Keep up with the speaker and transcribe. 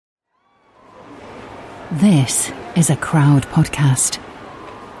This is a Crowd podcast.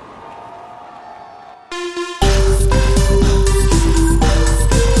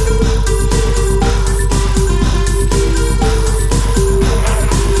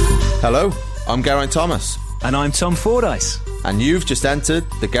 Hello, I'm Geraint Thomas. And I'm Tom Fordyce. And you've just entered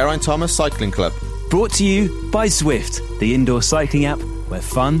the Geraint Thomas Cycling Club. Brought to you by Zwift, the indoor cycling app where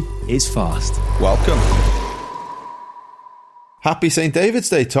fun is fast. Welcome. Happy St. David's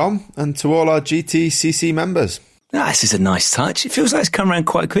Day, Tom, and to all our GTCC members. This is a nice touch. It feels like it's come around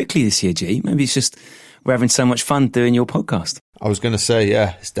quite quickly this year, G. Maybe it's just we're having so much fun doing your podcast. I was going to say,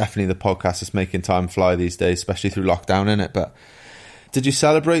 yeah, it's definitely the podcast that's making time fly these days, especially through lockdown, innit? But did you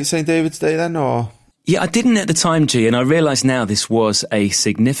celebrate St. David's Day then, or...? Yeah, I didn't at the time, G, and I realise now this was a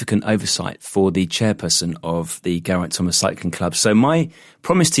significant oversight for the chairperson of the Geraint Thomas Cycling Club. So my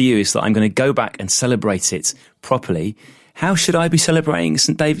promise to you is that I'm going to go back and celebrate it properly. How should I be celebrating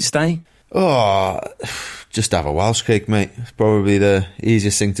St. David's Day? Oh, just have a Welsh cake, mate. It's probably the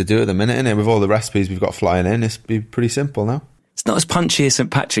easiest thing to do at the minute, isn't it? With all the recipes we've got flying in, it's be pretty simple now. It's not as punchy as St.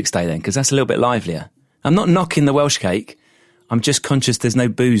 Patrick's Day then, because that's a little bit livelier. I'm not knocking the Welsh cake. I'm just conscious there's no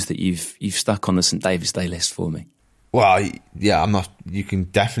booze that you've stuck on the St. David's Day list for me. Well, yeah, I'm not. You can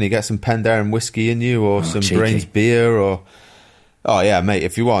definitely get some Penderyn whiskey in you, or some cheeky. Brains beer, or oh yeah, mate.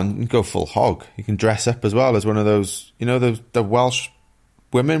 If you want, you can go full hog. You can dress up as well as one of those, you know, the Welsh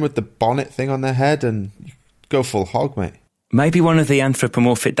women with the bonnet thing on their head, and you go full hog, mate. Maybe one of the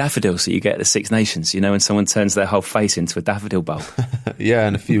anthropomorphic daffodils that you get at the Six Nations. You know, when someone turns their whole face into a daffodil bowl. Yeah,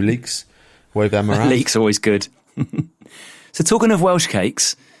 and a few leeks. Wave them around. Leeks always good. So talking of Welsh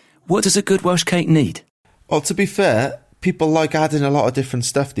cakes, what does a good Welsh cake need? Well, to be fair, people like adding a lot of different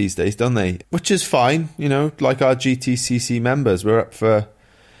stuff these days, don't they? Which is fine, you know, like our GTCC members. We're up for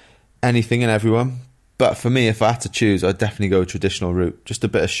anything and everyone. But for me, if I had to choose, I'd definitely go traditional route. Just a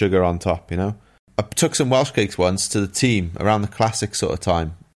bit of sugar on top, you know? I took some Welsh cakes once to the team around the classic sort of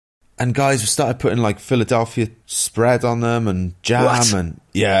time. And guys started putting like Philadelphia spread on them and jam. What? And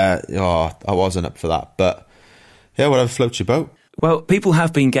yeah, I wasn't up for that. But yeah, whatever floats your boat. Well, people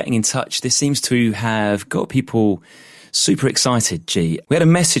have been getting in touch. This seems to have got people super excited, G. We had a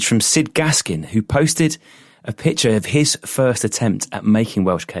message from Sid Gaskin, who posted a picture of his first attempt at making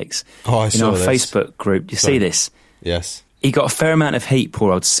Welsh cakes in our Facebook group. You see this? Yes. He got a fair amount of heat,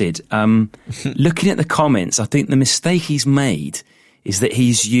 poor old Sid. Looking at the comments, I think the mistake he's made is that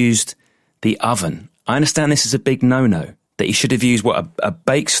he's used the oven. I understand this is a big no-no, that he should have used, a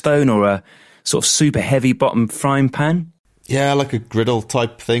bake stone or a sort of super heavy bottom frying pan? Yeah, like a griddle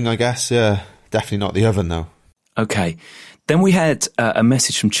type thing, I guess. Yeah, definitely not the oven, though. Okay. Then we had a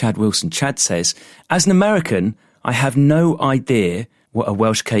message from Chad Wilson. Chad says, as an American, I have no idea what a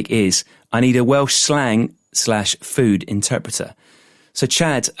Welsh cake is. I need a Welsh slang/food interpreter. So,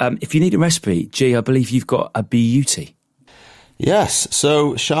 Chad, if you need a recipe, G, I believe you've got a beauty. Yes.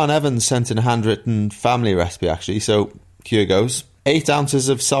 So, Sean Evans sent in a handwritten family recipe, actually. So, here goes. 8 ounces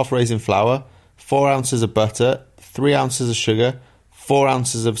of self-raising flour, 4 ounces of butter, 3 ounces of sugar, 4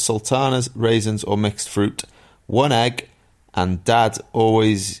 ounces of sultanas, raisins or mixed fruit, 1 egg, and Dad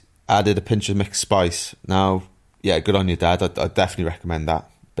always added a pinch of mixed spice. Now, yeah, good on you, Dad. I'd definitely recommend that.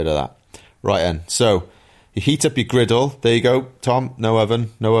 Bit of that. Right then. So, you heat up your griddle. There you go, Tom. No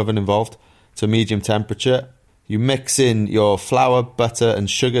oven involved. To medium temperature. You mix in your flour, butter and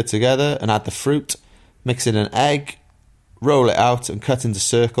sugar together and add the fruit. Mix in an egg. Roll it out and cut into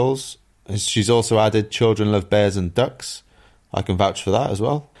circles. She's also added children love bears and ducks. I can vouch for that as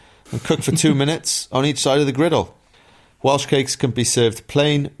well. And cook for 2 minutes on each side of the griddle. Welsh cakes can be served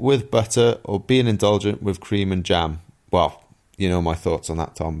plain with butter or being indulgent with cream and jam. Well, you know my thoughts on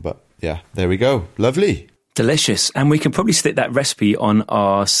that, Tom, but yeah, there we go. Lovely. Delicious. And we can probably stick that recipe on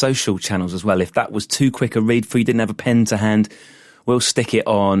our social channels as well. If that was too quick a read for you, didn't have a pen to hand, we'll stick it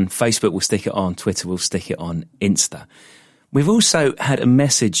on Facebook, we'll stick it on Twitter, we'll stick it on Insta. We've also had a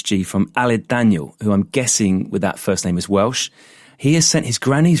message, G, from Aled Daniel, who I'm guessing with that first name is Welsh. He has sent his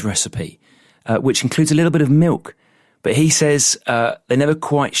granny's recipe, which includes a little bit of milk. But he says they're never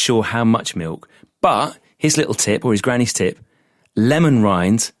quite sure how much milk. But his little tip, or his granny's tip, lemon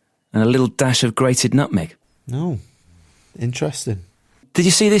rind and a little dash of grated nutmeg. No. Interesting. Did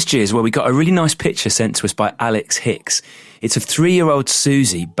you see this, G, as well? We got a really nice picture sent to us by Alex Hicks. It's of 3-year-old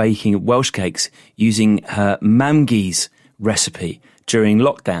Susie baking Welsh cakes using her Mamgie's recipe during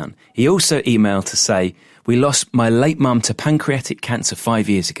lockdown. He also emailed to say, we lost my late mum to pancreatic cancer 5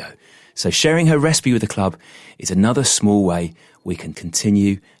 years ago. So sharing her recipe with the club is another small way we can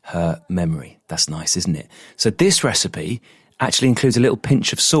continue her memory. That's nice, isn't it? So this recipe actually includes a little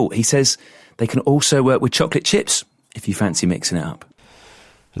pinch of salt. He says they can also work with chocolate chips if you fancy mixing it up.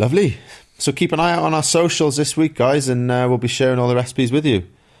 Lovely. So keep an eye out on our socials this week, guys, and we'll be sharing all the recipes with you.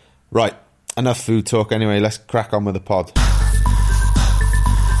 Right, enough food talk anyway. Let's crack on with the pod.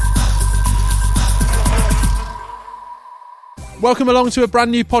 Welcome along to a brand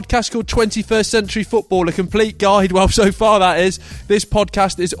new podcast called 21st Century Football, a complete guide, well, so far that is. This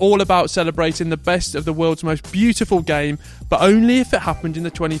podcast is all about celebrating the best of the world's most beautiful game, but only if it happened in the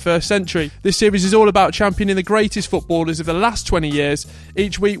 21st century. This series is all about championing the greatest footballers of the last 20 years.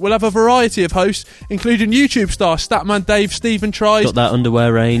 Each week we'll have a variety of hosts, including YouTube star Statman Dave, Stephen Tries. Got that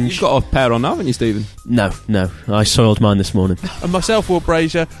underwear range. You've got a pair on, haven't you, Stephen? No, I soiled mine this morning. And myself, Will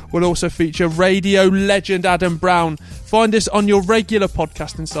Brazier, will also feature radio legend Adam Brown. Find us on your regular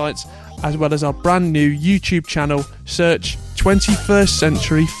podcasting sites, as well as our brand new YouTube channel. Search 21st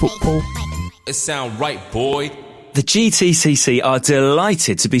Century Football. It sound right, boy. The GTCC are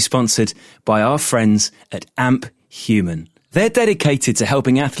delighted to be sponsored by our friends at AMP Human. They're dedicated to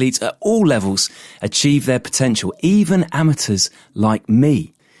helping athletes at all levels achieve their potential, even amateurs like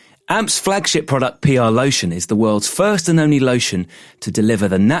me. AMP's flagship product, PR Lotion, is the world's first and only lotion to deliver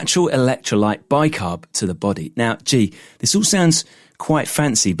the natural electrolyte bicarb to the body. Now, gee, this all sounds quite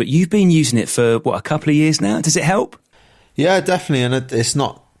fancy, but you've been using it for, a couple of years now? Does it help? Yeah, definitely, and it's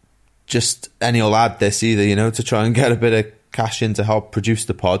not just any old ad this either, to try and get a bit of cash in to help produce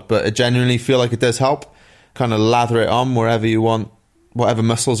the pod, but I genuinely feel like it does help. Kind of lather it on wherever you want, whatever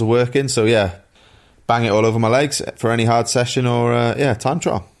muscles are working, so yeah, bang it all over my legs for any hard session or, time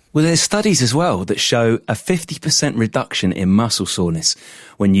trial. Well, there's studies as well that show a 50% reduction in muscle soreness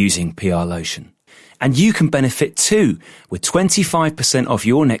when using PR Lotion. And you can benefit too with 25% off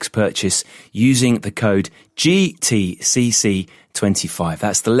your next purchase using the code GTCC25.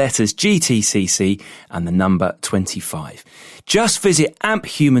 That's the letters GTCC and the number 25. Just visit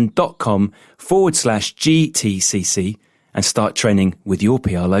amphuman.com/GTCC and start training with your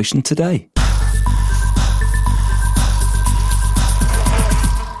PR Lotion today.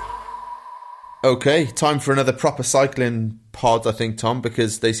 Okay, time for another proper cycling pod, I think, Tom,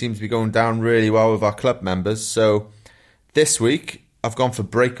 because they seem to be going down really well with our club members. So this week, I've gone for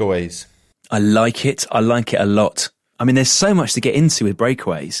Breakaways. I like it a lot. I mean, there's so much to get into with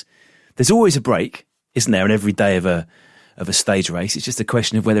Breakaways. There's always a break, isn't there, in every day of a stage race. It's just a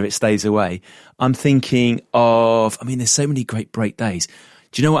question of whether it stays away. I'm thinking of, there's so many great break days.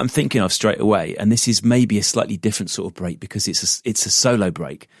 Do you know what I'm thinking of straight away? And this is maybe a slightly different sort of break because it's a solo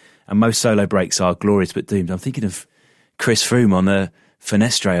break. And most solo breaks are glorious but doomed. I'm thinking of Chris Froome on the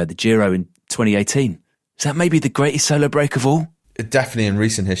Finestro, the Giro in 2018. Is that maybe the greatest solo break of all? Definitely in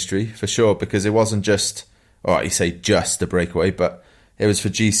recent history, for sure, because it wasn't just, you say just a breakaway, but it was for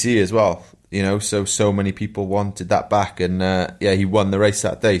GC as well, so many people wanted that back. And he won the race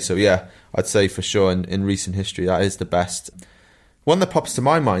that day. So yeah, I'd say for sure in recent history, that is the best. One that pops to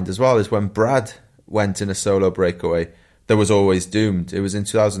my mind as well is when Brad went in a solo breakaway. That was always doomed. It was in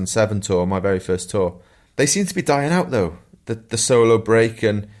 2007 tour, my very first tour. They seem to be dying out though, the solo break,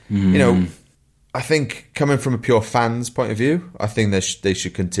 and I think coming from a pure fan's point of view, I think they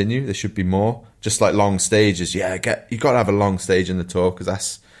should continue. There should be more, just like long stages. Yeah, you got to have a long stage in the tour because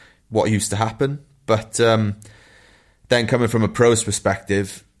that's what used to happen. But then coming from a pro's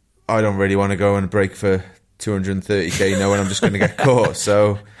perspective, I don't really want to go and break for 230k knowing I'm just going to get caught.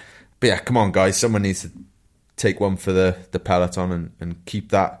 So, but yeah, come on, guys, someone needs to take one for the peloton and keep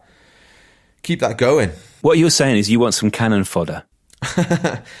that going. What you're saying is you want some cannon fodder.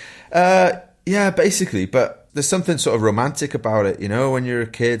 Yeah, basically, but there's something sort of romantic about it, when you're a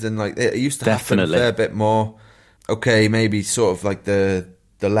kid, and like it used to happen a fair bit more. Okay, maybe sort of like the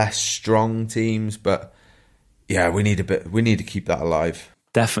less strong teams, but yeah, we need to keep that alive.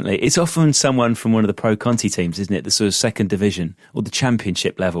 Definitely. It's often someone from one of the Pro Conti teams, isn't it? The sort of second division or the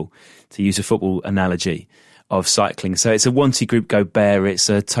championship level, to use a football analogy of cycling. So it's a Wanty Group Gobert, it's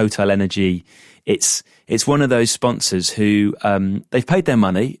a Total Energy, it's one of those sponsors who they've paid their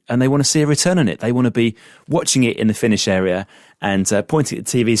money and they want to see a return on it. They want to be watching it in the finish area and pointing at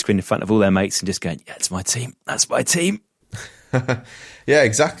the TV screen in front of all their mates and just going, yeah, it's my team, that's my team. Yeah,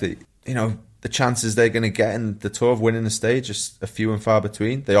 exactly. The chances they're going to get in the tour of winning the stage is a few and far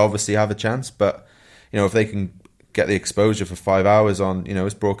between. They obviously have a chance, but if they can get the exposure for 5 hours on,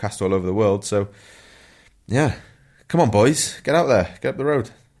 it's broadcast all over the world. So yeah, come on, boys, get out there, get up the road.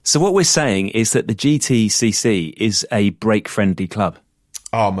 So what we're saying is that the GTCC is a break-friendly club.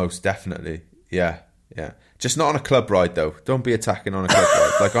 Oh, most definitely. Yeah. Just not on a club ride, though. Don't be attacking on a club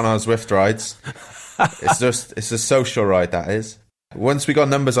ride. Like on our Zwift rides. It's a social ride, that is. Once we got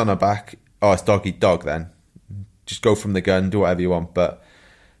numbers on our back, it's dog eat dog then. Just go from the gun, do whatever you want. But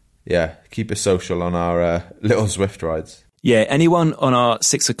yeah, keep it social on our little Zwift rides. Yeah, anyone on our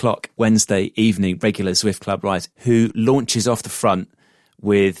 6:00 Wednesday evening regular Zwift Club ride who launches off the front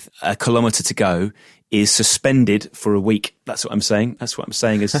with a kilometre to go is suspended for a week. That's what I'm saying. That's what I'm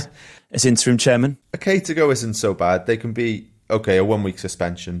saying as interim chairman. A K to go isn't so bad. They can be, okay, a 1 week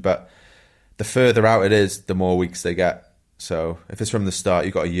suspension, but the further out it is, the more weeks they get. So if it's from the start,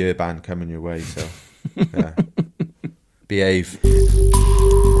 you've got a year ban coming your way. So yeah. Behave.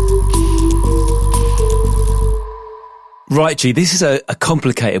 Right, G, this is a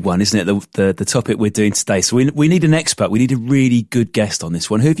complicated one, isn't it? The topic we're doing today. So we need an expert. We need a really good guest on this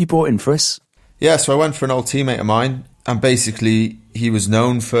one. Who have you brought in for us? Yeah, so I went for an old teammate of mine, and basically he was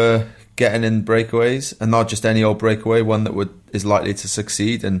known for getting in breakaways, and not just any old breakaway, one that is likely to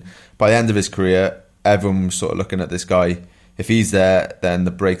succeed. And by the end of his career, everyone was sort of looking at this guy. If he's there, then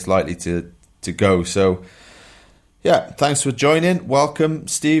the break's likely to go. So, yeah, thanks for joining. Welcome,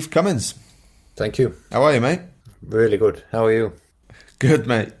 Steve Cummings. Thank you. How are you, mate? Really good. How are you? Good,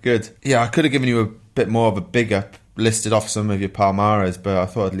 mate. Good. Yeah, I could have given you a bit more of a big up, listed off some of your Palmares, but I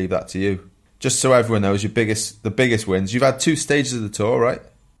thought I'd leave that to you. Just so everyone knows, the biggest wins. You've had 2 stages of the tour, right?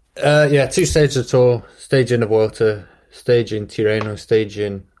 Yeah, 2 stages of the tour. Stage in the Vuelta, stage in Tirreno, stage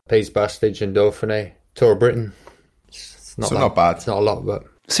in Pays Basque, stage in Dauphiné, Tour of Britain. It's not bad. It's not a lot, but...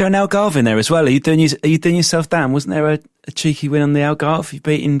 So an Algarve in there as well. Are you doing yourself down? Wasn't there a cheeky win on the Algarve? You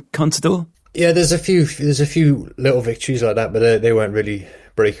beating Contador? Yeah, there's a few little victories like that, but they weren't really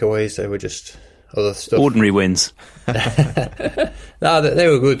breakaways. They were just other stuff. Ordinary wins. No, they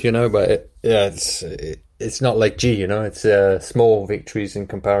were good, but it's not like G, it's small victories in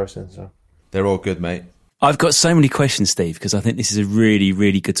comparison. So they're all good, mate. I've got so many questions, Steve, because I think this is a really,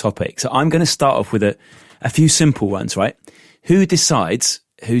 really good topic. So I'm going to start off with a few simple ones, right? Who decides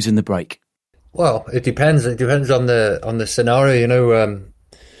who's in the break? Well, it depends. It depends on the scenario,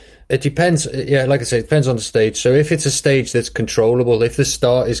 It depends. Yeah, like I say, it depends on the stage. So if it's a stage that's controllable, if the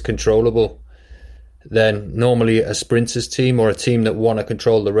start is controllable, then normally a sprinters team or a team that want to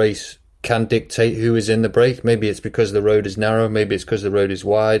control the race can dictate who is in the break. Maybe it's because the road is narrow. Maybe it's because the road is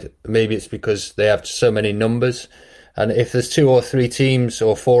wide. Maybe it's because they have so many numbers. And if there's 2 or 3 teams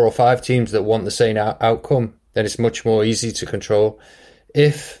or 4 or 5 teams that want the same outcome, then it's much more easy to control.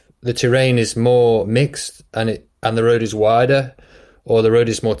 If the terrain is more mixed and the road is wider, or the road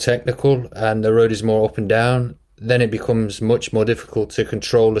is more technical and the road is more up and down, then it becomes much more difficult to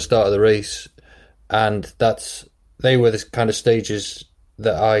control the start of the race. And they were the kind of stages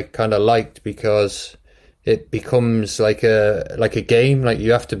that I kind of liked, because it becomes like a game. Like,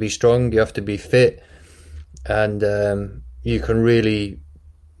 you have to be strong, you have to be fit, and you can really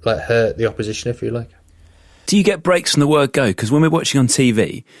hurt the opposition if you like. Do you get breaks from the word go? Because when we're watching on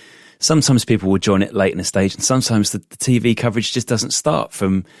TV, sometimes people will join it late in the stage, and sometimes the TV coverage just doesn't start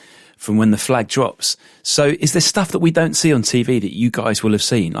from when the flag drops. So is there stuff that we don't see on TV that you guys will have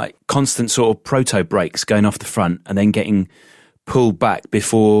seen, like constant sort of proto breaks going off the front and then getting pulled back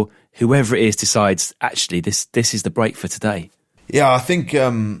before whoever it is decides, actually, this is the break for today? Yeah, I think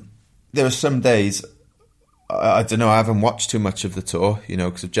there are some days, I don't know, I haven't watched too much of the tour,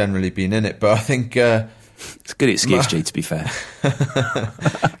 because I've generally been in it, but I think... it's a good excuse, G, to be fair.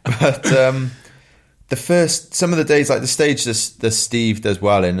 But some of the days, like the stage that Steve does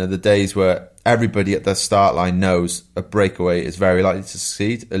well in, are the days where everybody at the start line knows a breakaway is very likely to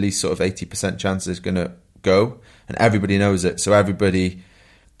succeed. At least sort of 80% chance it's going to go, and everybody knows it. So everybody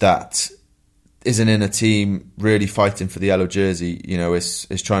that isn't in a team really fighting for the yellow jersey,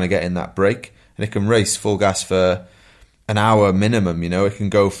 is trying to get in that break, and it can race full gas for an hour minimum. It can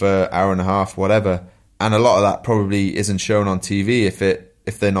go for an hour and a half, whatever. And a lot of that probably isn't shown on TV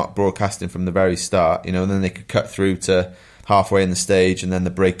if they're not broadcasting from the very start, and then they could cut through to halfway in the stage, and then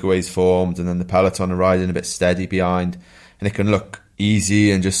the breakaways formed, and then the peloton are riding a bit steady behind, and it can look easy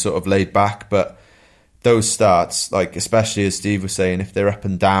and just sort of laid back. But those starts, like especially as Steve was saying, if they're up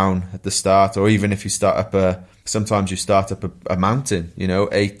and down at the start, or even if you start up sometimes you start up a mountain,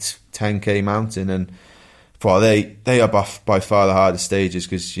 8-10k mountain, and they are by far the hardest stages,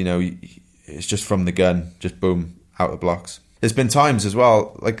 because it's just from the gun, just boom, out the blocks. There's been times as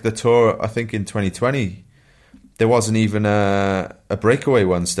well, like the tour, I think in 2020, there wasn't even a breakaway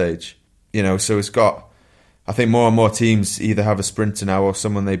one stage. So it's got, I think more and more teams either have a sprinter now or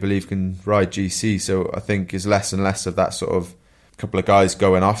someone they believe can ride GC. So I think there's less and less of that sort of couple of guys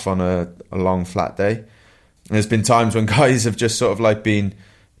going off on a long flat day. And there's been times when guys have just sort of been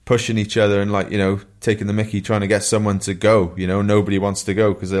pushing each other and taking the mickey, trying to get someone to go. Nobody wants to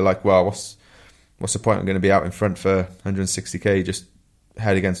go because they're like, well, what's the point? I'm going to be out in front for 160k, just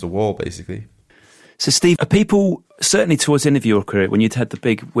head against the wall, basically. So, Steve, are people, certainly towards the end of your career, when you'd had the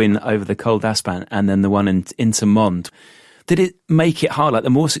big win over the Col d'Aspin and then the one into Mond, did it make it hard? Like the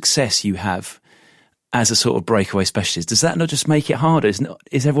more success you have as a sort of breakaway specialist, does that not just make it harder?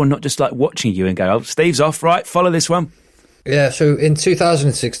 Is everyone not just like watching you and go, oh, Steve's off, right, follow this one? Yeah, so in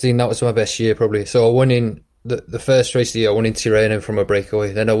 2016, that was my best year probably. So I won in the first race of the year, I won in Tirreno from a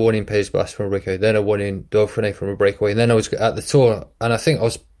breakaway. Then I won in Pays Basque from a breakaway. Then I won in Dauphiné from a breakaway. And then I was at the Tour, and I think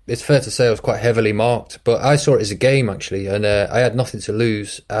it's fair to say I was quite heavily marked. But I saw it as a game, actually, and I had nothing to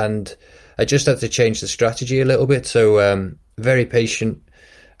lose. And I just had to change the strategy a little bit. So very patient,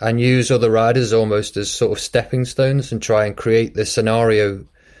 and use other riders almost as sort of stepping stones and try and create the scenario,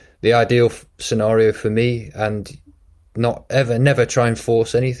 the ideal scenario for me, and never try and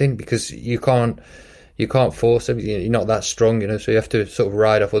force anything, because you can't force everything. You're not that strong, so you have to sort of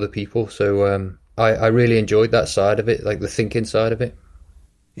ride off other people. So I really enjoyed that side of it, like the thinking side of it.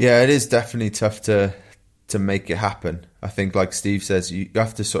 Yeah, it is definitely tough to make it happen. I think, like Steve says, you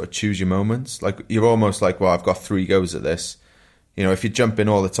have to sort of choose your moments. Like, you're almost like, well, I've got 3 goes at this. If you jump in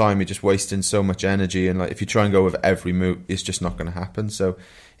all the time, you're just wasting so much energy. And like, if you try and go with every move, it's just not going to happen. So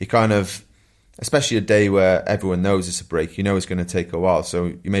you kind of, especially a day where everyone knows it's a break, it's going to take a while. So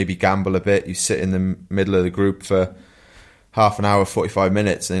you maybe gamble a bit. You sit in the middle of the group for half an hour, 45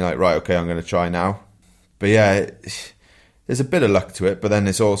 minutes, and you're like, right, okay, I'm going to try now. But yeah, there's a bit of luck to it, but then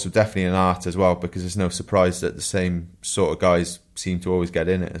it's also definitely an art as well, because there's no surprise that the same sort of guys seem to always get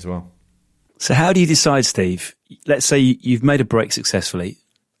in it as well. So how do you decide, Steve? Let's say you've made a break successfully.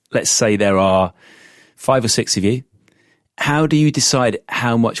 Let's say there are 5 or 6 of you. How do you decide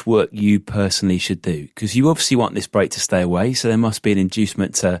how much work you personally should do? Because you obviously want this break to stay away, so there must be an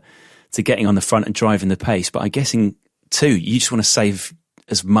inducement to getting on the front and driving the pace. But I'm guessing, too, you just want to save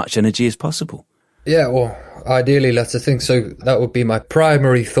as much energy as possible. Yeah, well, ideally, that's the thing. So that would be my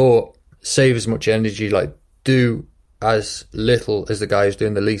primary thought: save as much energy, like do as little as the guy who's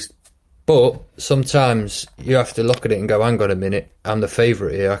doing the least. But sometimes you have to look at it and go, hang on a minute, I'm the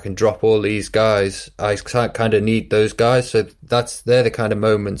favourite here, I can drop all these guys, I kind of need those guys. So they're the kind of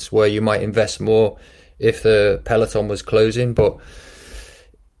moments where you might invest more if the peloton was closing. But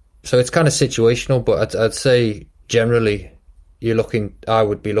so it's kind of situational, but I'd say generally I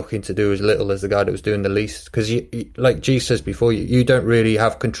would be looking to do as little as the guy that was doing the least, because like G says before, you don't really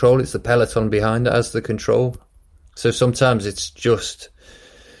have control. It's the peloton behind that has the control. So sometimes it's just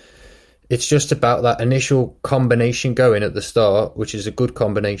about that initial combination going at the start, which is a good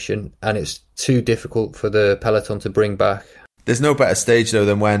combination, and it's too difficult for the peloton to bring back. There's no better stage, though,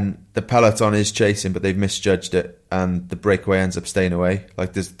 than when the peloton is chasing, but they've misjudged it, and the breakaway ends up staying away.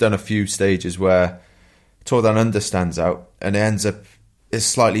 Like, there's done a few stages where Tour Down Under stands out, and it ends up, it's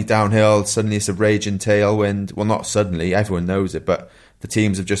slightly downhill, suddenly it's a raging tailwind. Well, not suddenly, everyone knows it, but the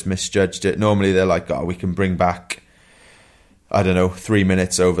teams have just misjudged it. Normally they're like, we can bring back, 3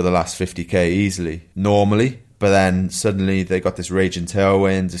 minutes over the last 50k easily, normally. But then suddenly they got this raging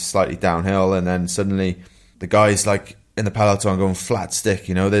tailwind, it's slightly downhill, and then suddenly the guys like in the peloton going flat stick,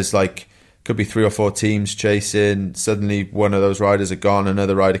 there's like, could be 3 or 4 teams chasing, suddenly one of those riders are gone,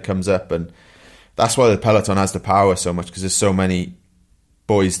 another rider comes up, and that's why the peloton has the power so much, because there's so many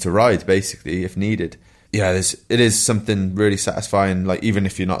boys to ride, basically, if needed. Yeah, it is something really satisfying, like even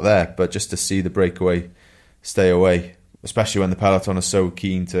if you're not there, but just to see the breakaway stay away, especially when the peloton is so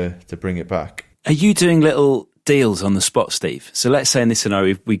keen to bring it back. Are you doing little deals on the spot, Steve? So let's say in this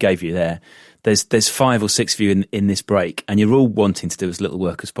scenario we gave you there's 5 or 6 of you in this break, and you're all wanting to do as little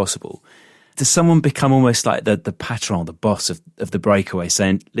work as possible. Does someone become almost like the patron, the boss of the breakaway,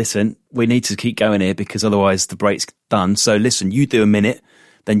 saying, listen, we need to keep going here because otherwise the break's done. So listen, you do a minute,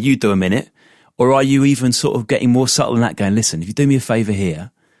 then you do a minute. Or are you even sort of getting more subtle than that, going, listen, if you do me a favour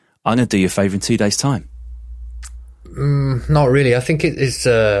here, I'm going to do you a favour in 2 days' time? Not really. I think it's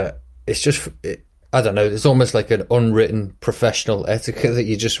just, I don't know, it's almost like an unwritten professional etiquette that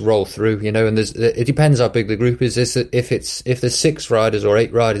you just roll through, and it depends how big the group is. If there's 6 riders or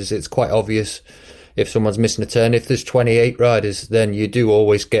 8 riders, it's quite obvious if someone's missing a turn. If there's 28 riders, then you do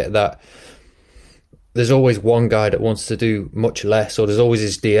always get that. There's always one guy that wants to do much less, or there's always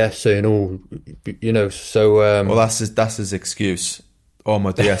his DS saying, so... well, that's his excuse. Oh,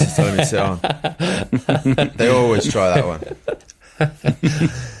 my DS is telling me to sit on. They always try that one.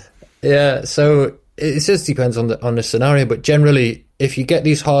 Yeah, so it just depends on the scenario, but generally, if you get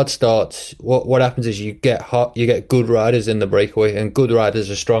these hard starts, what happens is you get good riders in the breakaway, and good riders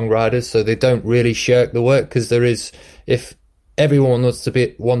are strong riders, so they don't really shirk the work, because if everyone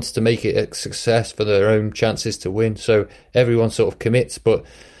wants to make it a success for their own chances to win, so everyone sort of commits. But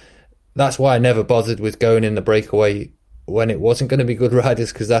that's why I never bothered with going in the breakaway when it wasn't going to be good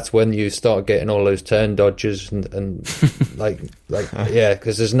riders, because that's when you start getting all those turn dodgers and yeah,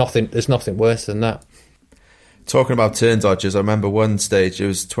 because there's nothing worse than that. Talking about turn dodgers, I remember one stage, it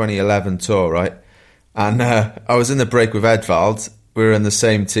was 2011 Tour, right? And I was in the break with Edvald. We were in the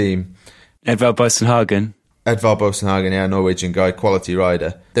same team. Edvald Bosenhagen. Edvald Bosenhagen, yeah, Norwegian guy, quality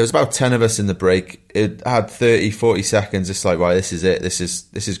rider. There was about 10 of us in the break. It had 30, 40 seconds. It's like, right, this is it. This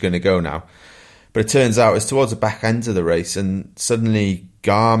is going to go now. But it turns out it's towards the back end of the race, and suddenly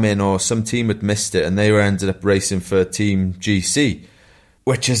Garmin or some team had missed it, and they were ended up racing for Team GC,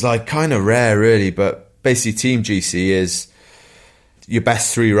 which is like kind of rare, really. But basically, Team GC is your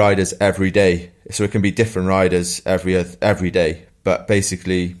best 3 riders every day, so it can be different riders every day. But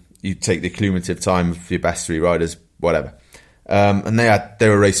basically, you take the cumulative time of your best 3 riders, whatever. And they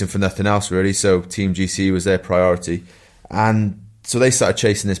were racing for nothing else really. So Team GC was their priority, and so they started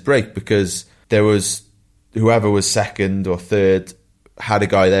chasing this break because there was whoever was second or third had a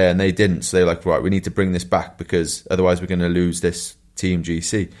guy there and they didn't. So they're like, right, we need to bring this back because otherwise we're going to lose this Team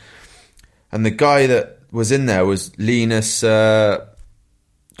GC. And the guy that was in there was Linus. Can't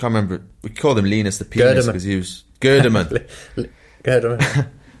remember. We called him Linus the penis because he was Gerdeman. Gerdeman.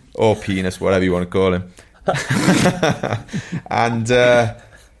 Or penis, whatever you want to call him. And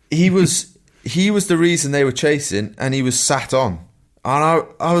he was the reason they were chasing, and he was sat on. And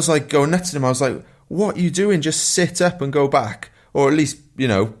I was like going nuts at him. I was like, what are you doing? Just sit up and go back. Or at least,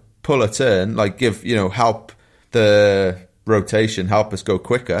 pull a turn, like give, help the rotation, help us go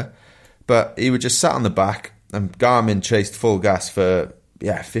quicker. But he would just sat on the back, and Garmin chased full gas for,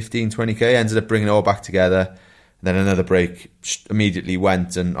 15, 20k, ended up bringing it all back together. Then another break immediately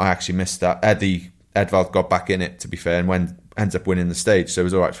went, and I actually missed that. Edvald got back in it, to be fair, and ends up winning the stage, so it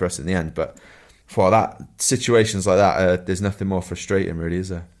was all right for us in the end. But for that, situations like that, there's nothing more frustrating, really, is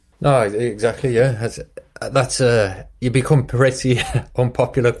there? No, exactly, yeah. That's you become pretty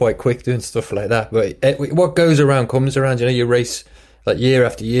unpopular quite quick doing stuff like that. But what goes around comes around. You race like year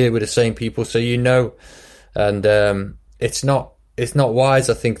after year with the same people, so and it's not wise,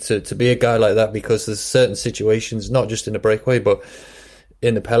 I think, to be a guy like that, because there's certain situations, not just in the breakaway, but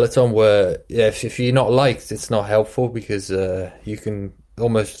in the peloton, where if you're not liked, it's not helpful, because you can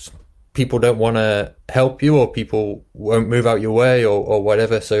almost, people don't want to help you, or people won't move out your way, or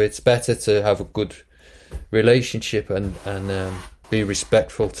whatever. So it's better to have a good relationship and be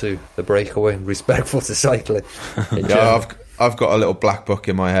respectful to the breakaway and respectful to cycling. Yeah, I've got a little black book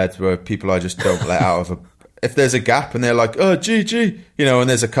in my head where people I just don't let out of if there's a gap and they're like, oh, GG, and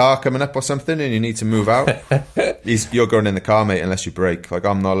there's a car coming up or something and you need to move out, you're going in the car, mate, unless you break. Like,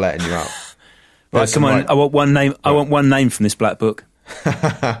 I'm not letting you out. Right, come on, I want one name. I want one name from this black book.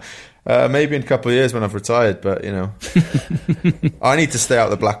 Maybe in a couple of years when I've retired, but, I need to stay out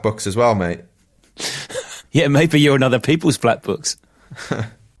of the black books as well, mate. Yeah, maybe you're in other people's black books.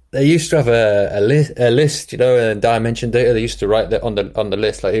 They used to have a list, and Dimension Data. They used to write that on the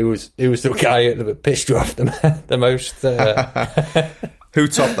list. Like, who was the guy that pissed you off the most? Who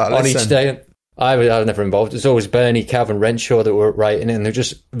topped that list on each day? I was never involved. It's always Bernie, Cav, and Renshaw that were writing it, and they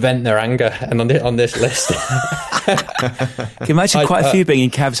just vent their anger. And on this list, can you imagine quite a few being in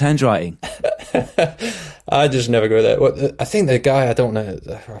Cav's handwriting? I just never go there. Well, I think the guy, I don't know,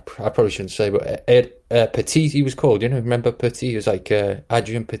 I probably shouldn't say, but Ed Petit, he was called, remember Petit? He was like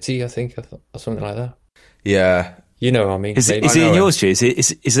Adrian Petit, I think, or something like that. Yeah. You know what I mean? Is it in yours, Stu?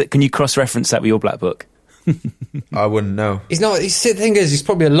 Is it? Can you cross-reference that with your black book? I wouldn't know. He's not. The thing is, he's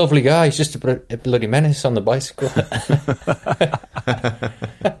probably a lovely guy. He's just a bloody menace on the bicycle.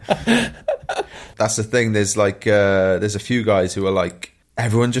 That's the thing. There's there's a few guys who are like,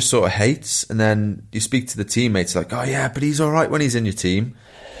 everyone just sort of hates, and then you speak to the teammates like, oh yeah, but he's all right when he's in your team,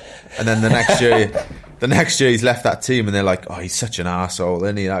 and then the next year he's left that team, and they're like, oh, he's such an arsehole,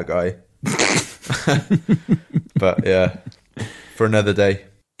 isn't he, that guy? But yeah, for another day.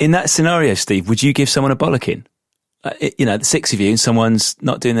 In that scenario, Steve, would you give someone a bollocking? The 6 of you and someone's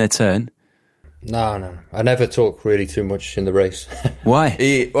not doing their turn. No. I never talk really too much in the race. Why?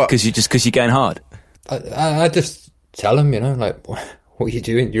 Because you're going hard. I just tell them, like, what are you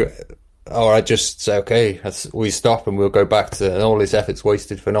doing? Or I just say, okay, we stop and we'll go back to, and all this effort's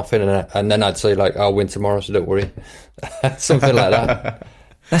wasted for nothing. And then I'd say, like, I'll win tomorrow, so don't worry. Something like that.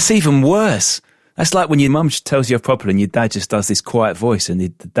 That's even worse. That's like when your mum tells you a problem and your dad just does this quiet voice, and the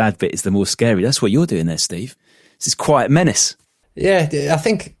dad bit is the more scary. That's what you're doing there, Steve. It's this quiet menace. Yeah, I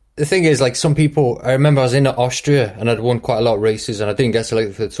think the thing is, like, some people, I remember I was in Austria and I'd won quite a lot of races and I didn't get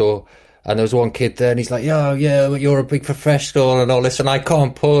selected for the tour. And there was one kid there and he's like, yeah, you're a big professional and all this, and I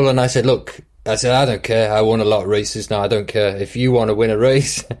can't pull. And I said, I don't care. I won a lot of races now. I don't care. If you want to win a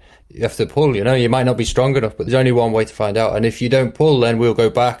race, you have to pull, you might not be strong enough, but there's only one way to find out. And if you don't pull, then we'll go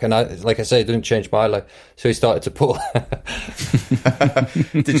back. And like I say, it didn't change my life. So he started to pull.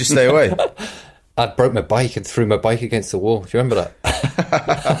 Did you stay away? I broke my bike and threw my bike against the wall. Do you remember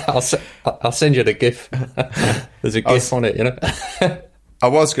that? I'll send you the GIF. There's a GIF on it, you know. I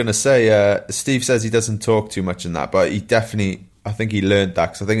was going to say, Steve says he doesn't talk too much in that, but he definitely, I think he learned that,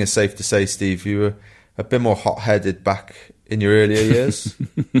 because I think it's safe to say, Steve, you were a bit more hot-headed back in your earlier years.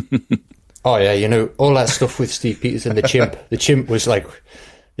 Oh yeah, you know, all that stuff with Steve Peters and the chimp. The chimp was like,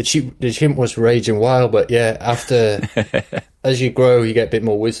 the chimp was raging wild, but yeah, after, as you grow, you get a bit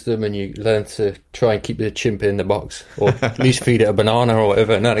more wisdom and you learn to try and keep the chimp in the box, or at least feed it a banana or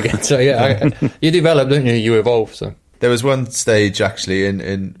whatever, and again. So yeah, you develop, don't you? You evolve, so. There was one stage, actually,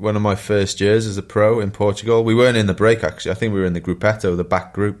 in one of my first years as a pro in Portugal. We weren't in the break, actually. I think we were in the Gruppetto, the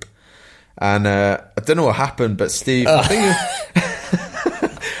back group. And I don't know what happened, but Steve...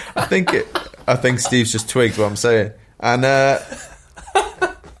 I think Steve's just twigged what I'm saying. And I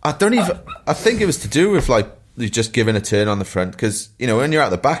think it was to do with, like, you just giving a turn on the front. Because, you know, when you're at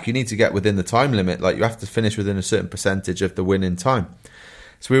the back, you need to get within the time limit. Like, you have to finish within a certain percentage of the winning time.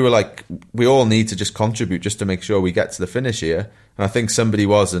 So we were like, we all need to just contribute just to make sure we get to the finish here. And I think somebody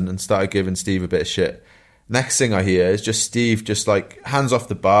wasn't and started giving Steve a bit of shit. Next thing I hear is just Steve just like hands off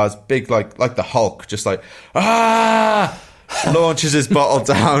the bars, big like the Hulk, just like, launches his bottle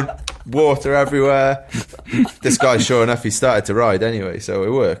down, water everywhere. This guy, sure enough, he started to ride anyway, so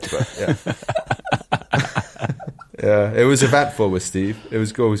it worked. But yeah. Yeah, it was eventful with Steve. It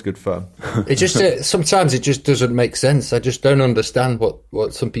was always good fun. It just sometimes it just doesn't make sense. I just don't understand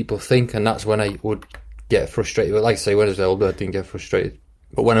what some people think, and that's when I would get frustrated. But like I say, when I was older, I didn't get frustrated.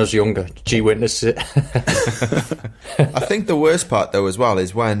 But when I was younger, gee, witness it. I think the worst part, though, as well,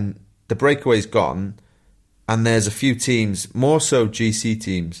 is when the breakaway's gone, and there's a few teams, more so GC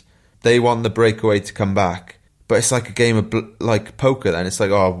teams, they want the breakaway to come back, but it's like a game of like poker. Then it's like,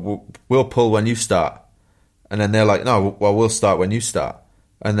 oh, we'll pull when you start. And then they're like, no, well, we'll start when you start.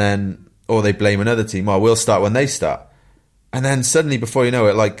 And then, or they blame another team, oh, we'll start when they start. And then suddenly, before you know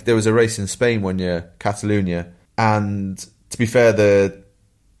it, like there was a race in Spain one year, Catalonia. And to be fair,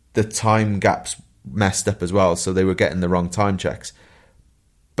 the time gaps messed up as well. So they were getting the wrong time checks.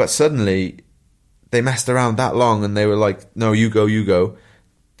 But suddenly, they messed around that long and they were like, no, you go.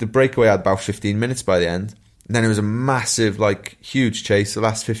 The breakaway had about 15 minutes by the end. And then it was a massive, like, huge chase, the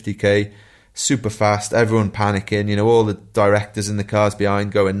last 50k. Super fast, everyone panicking, you know, all the directors in the cars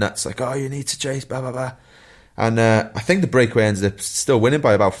behind going nuts, like, oh, you need to chase, blah, blah, blah. And I think the breakaway ended up still winning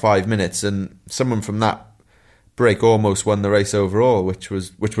by about 5 minutes, and someone from that break almost won the race overall, which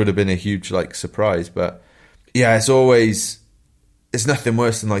would have been a huge, like, surprise. But yeah, it's nothing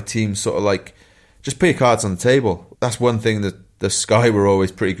worse than, like, teams sort of like, just put your cards on the table. That's one thing that the Sky were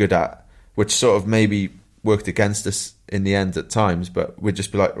always pretty good at, which sort of maybe worked against us in the end at times, but we'd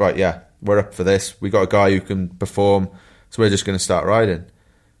just be like, right, yeah, we're up for this. We got a guy who can perform, so we're just going to start riding.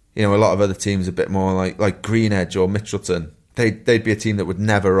 You know, a lot of other teams a bit more like Green Edge or Mitchelton. They'd be a team that would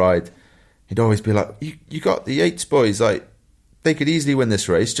never ride. You'd always be like, you got the Yates boys, like they could easily win this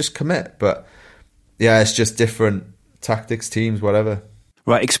race. Just commit. But yeah, it's just different tactics, teams, whatever.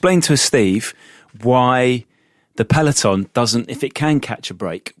 Right, explain to us, Steve, why the peloton doesn't, if it can catch a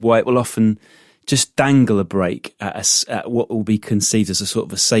break, why it will often just dangle a break at what will be conceived as a sort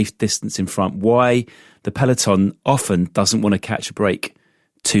of a safe distance in front. Why the peloton often doesn't want to catch a break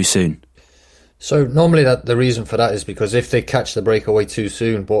too soon. So normally the reason for that is because if they catch the breakaway too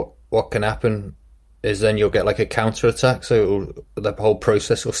soon, what can happen is then you'll get like a counter attack. So the whole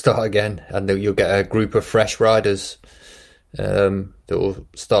process will start again, and you'll get a group of fresh riders that will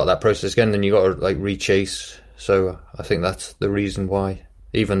start that process again. Then you got to like rechase. So I think that's the reason why,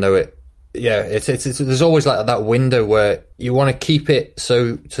 even though it's there's always like that window where you want to keep it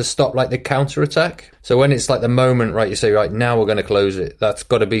so to stop like the counter attack. So when it's like the moment, right, you say, right, now we're going to close it. That's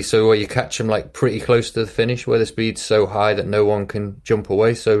got to be so where you catch them like pretty close to the finish, where the speed's so high that no one can jump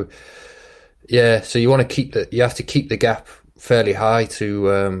away. So yeah, so you want to you have to keep the gap fairly high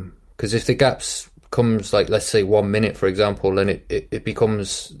to because if the gaps comes like, let's say 1 minute, for example, then it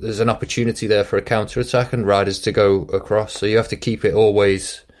becomes, there's an opportunity there for a counter attack and riders to go across. So you have to keep it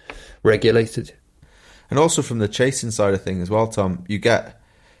always regulated. And also from the chasing side of things as well, Tom, you get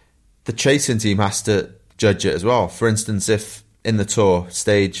the chasing team has to judge it as well. For instance, if in the Tour,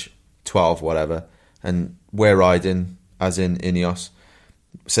 stage 12, whatever, and we're riding, as in Ineos,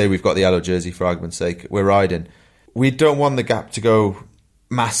 say we've got the yellow jersey for argument's sake, we're riding, we don't want the gap to go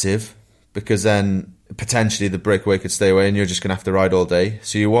massive, because then potentially the breakaway could stay away and you're just going to have to ride all day.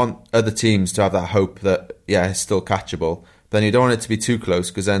 So you want other teams to have that hope that, yeah, it's still catchable. Then you don't want it to be too close,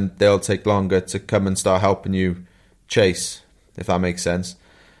 because then they'll take longer to come and start helping you chase, if that makes sense.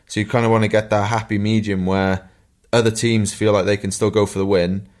 So you kind of want to get that happy medium where other teams feel like they can still go for the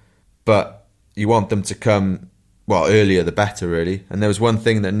win, but you want them to come, well, earlier the better, really. And there was one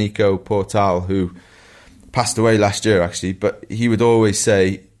thing that Nico Portal, who passed away last year, actually, but he would always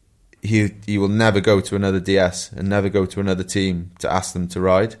say he will never go to another DS and never go to another team to ask them to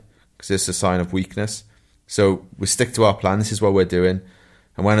ride, because it's a sign of weakness. So we stick to our plan. This is what we're doing.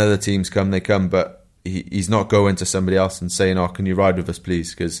 And when other teams come, they come, but he's not going to somebody else and saying, oh, can you ride with us,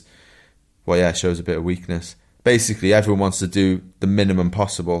 please? Because, well, yeah, it shows a bit of weakness. Basically, everyone wants to do the minimum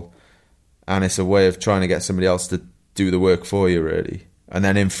possible, and it's a way of trying to get somebody else to do the work for you, really. And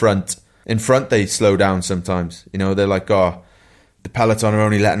then in front, they slow down sometimes. You know, they're like, oh, the peloton are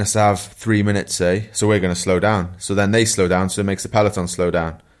only letting us have 3 minutes, say, so we're going to slow down. So then they slow down, so it makes the peloton slow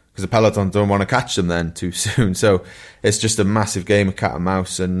down, because the peloton don't want to catch them then too soon. So it's just a massive game of cat and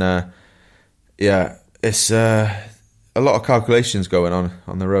mouse. And yeah, it's a lot of calculations going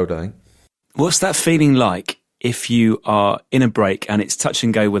on the road, I think. What's that feeling like if you are in a break and it's touch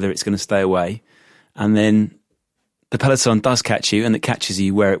and go whether it's going to stay away, and then the peloton does catch you and it catches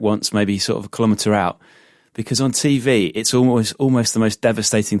you where it wants, maybe sort of a kilometre out? Because on TV, it's almost the most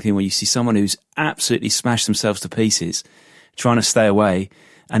devastating thing when you see someone who's absolutely smashed themselves to pieces trying to stay away,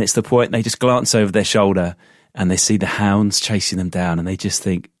 and it's the point they just glance over their shoulder and they see the hounds chasing them down and they just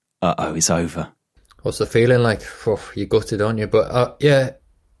think, uh-oh, it's over. What's the feeling like? Oh, you're gutted, aren't you? But yeah,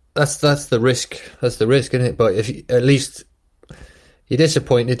 that's the risk. That's the risk, isn't it? But if you, at least you're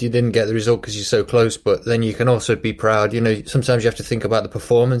disappointed you didn't get the result because you're so close, but then you can also be proud. You know, sometimes you have to think about the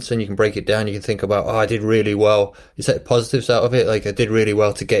performance and you can break it down. You can think about, I did really well. You take positives out of it. Like, I did really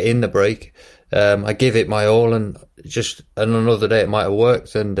well to get in the break. I give it my all, and another day it might have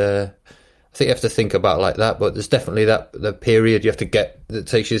worked. And I think you have to think about it like that. But there's definitely the period you have to get that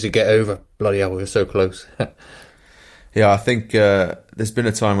takes you to get over. Bloody hell, we were so close. Yeah, I think there's been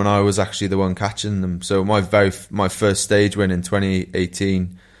a time when I was actually the one catching them. So my first stage win in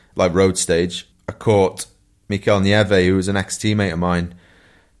 2018, like road stage, I caught Mikel Nieve, who was an ex-teammate of mine.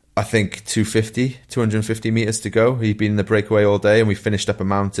 I think 250 metres to go. He'd been in the breakaway all day, and we finished up a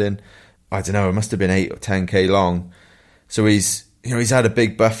mountain. I don't know, it must have been 8 or 10k long. So he's had a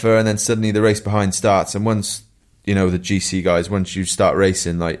big buffer, and then suddenly the race behind starts. And once, the GC guys, once you start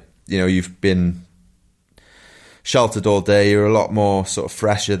racing, like, you've been sheltered all day, you're a lot more sort of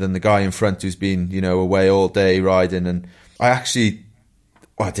fresher than the guy in front who's been, away all day riding. And I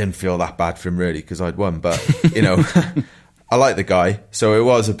didn't feel that bad for him really, because I'd won, but I like the guy, so it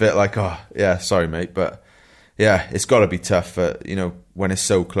was a bit like, oh yeah, sorry mate, but yeah, it's got to be tough for, when it's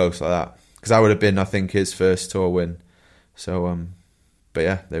so close like that, because that would have been, I think, his first tour win. So but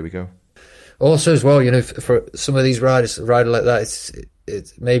yeah, there we go. Also as well, for some of these riders, a rider like that,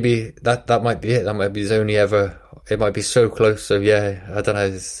 it's maybe that might be it. That might be his only ever. It might be so close. So yeah, I don't know.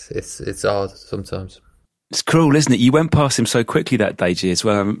 It's hard sometimes. It's cruel, isn't it? You went past him so quickly that day, G, as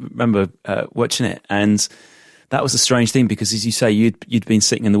well. I remember watching it, and that was a strange thing because, as you say, you'd been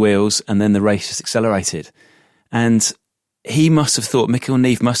sitting in the wheels, and then the race just accelerated, and he must have thought, Mikel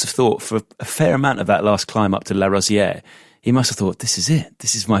Nieve must have thought, for a fair amount of that last climb up to La Rosière, he must have thought, this is it,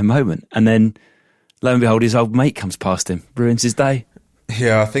 this is my moment. And then, lo and behold, his old mate comes past him, ruins his day.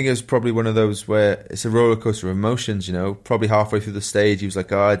 Yeah, I think it was probably one of those where it's a roller coaster of emotions, Probably halfway through the stage, he was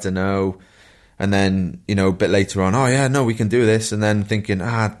like, oh, I don't know. And then, a bit later on, oh yeah, no, we can do this. And then thinking,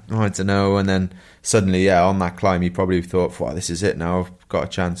 I don't know. And then suddenly, yeah, on that climb, he probably thought, wow, this is it now, I've got a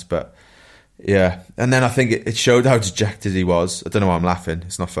chance. But yeah, and then I think it showed how dejected he was. I don't know why I'm laughing.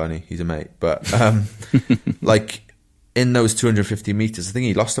 It's not funny. He's a mate. But like in those 250 metres, I think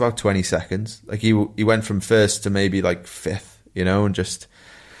he lost about 20 seconds. Like he went from first to maybe like fifth. And just,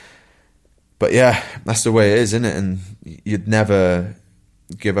 but yeah, that's the way it is, isn't it? And you'd never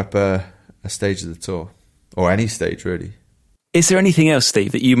give up a stage of the tour, or any stage really. Is there anything else,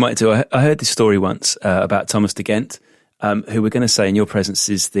 Steve, that you might do? I heard this story once about Thomas de Gent, who we're going to say in your presence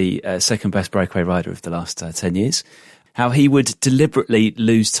is the second best breakaway rider of the last 10 years, how he would deliberately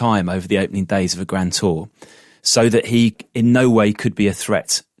lose time over the opening days of a Grand Tour so that he in no way could be a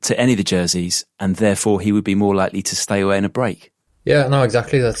threat to any of the jerseys, and therefore he would be more likely to stay away in a break. Yeah, no,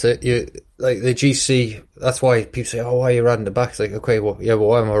 exactly. That's it. You like the GC. That's why people say, "Oh, why are you riding the back?" It's like, okay, well, yeah, well,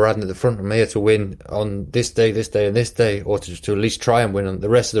 why am I riding at the front? I'm here to win on this day, and this day, or to at least try and win on the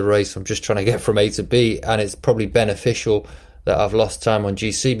rest of the race. I'm just trying to get from A to B, and it's probably beneficial that I've lost time on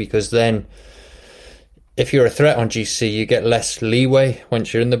GC, because then, if you're a threat on GC, you get less leeway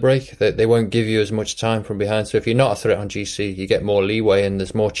once you're in the break. They won't give you as much time from behind. So if you're not a threat on GC, you get more leeway and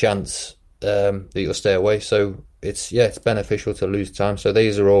there's more chance that you'll stay away. So it's beneficial to lose time. So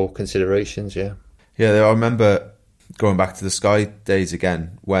these are all considerations, yeah. Yeah, I remember going back to the Sky days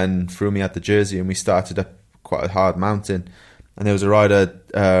again when Froome had the jersey and we started up quite a hard mountain. And there was a rider,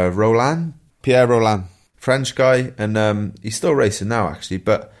 Roland, Pierre Roland, French guy, and he's still racing now actually,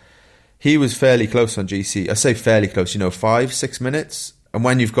 but he was fairly close on GC. I say fairly close, 5-6 minutes. And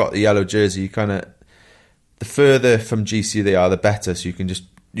when you've got the yellow jersey, you kind of, the further from GC they are, the better. So you can just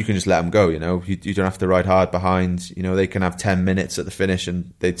let them go. You don't have to ride hard behind. They can have 10 minutes at the finish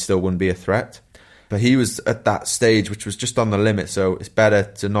and they still wouldn't be a threat. But he was at that stage, which was just on the limit. So it's better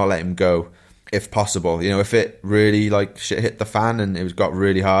to not let him go if possible. If it really shit hit the fan and it got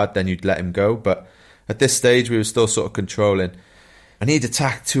really hard, then you'd let him go. But at this stage, we were still sort of controlling. And he'd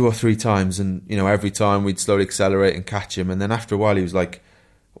attack 2 or 3 times, and every time we'd slowly accelerate and catch him. And then after a while, he was like,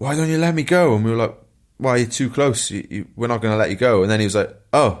 "Why don't you let me go?" And we were like, "Why, you're too close. We're not going to let you go." And then he was like,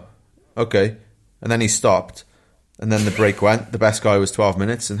 "Oh, okay." And then he stopped. And then the break went. The best guy was 12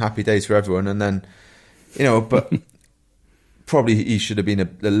 minutes, and happy days for everyone. And then, but probably he should have been a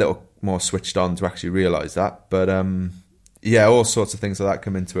little more switched on to actually realise that. But all sorts of things like that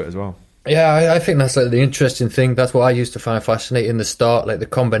come into it as well. Yeah, I think that's the interesting thing. That's what I used to find fascinating in the start, the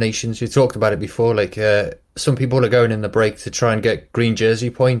combinations. You talked about it before. Some people are going in the break to try and get green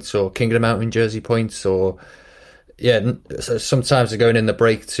jersey points or Kingdom Mountain jersey points, or so sometimes they're going in the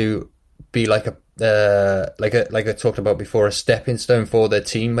break to be like I talked about before, a stepping stone for their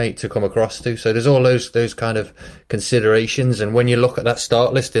teammate to come across to. So there's all those kind of considerations. And when you look at that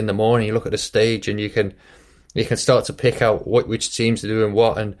start list in the morning, you look at the stage, and you can start to pick out which teams are doing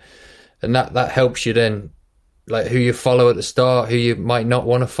what, and that helps you then, who you follow at the start, who you might not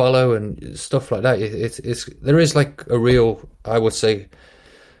want to follow, and stuff like that. There is a real, I would say, I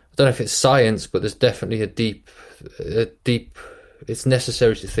don't know if it's science, but there's definitely a deep. It's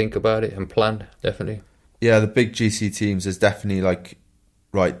necessary to think about it and plan, definitely. Yeah, the big GC teams is definitely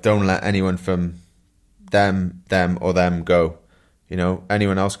right, don't let anyone from them or them go.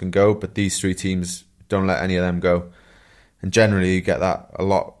 Anyone else can go, but these 3 teams, don't let any of them go. And generally you get that a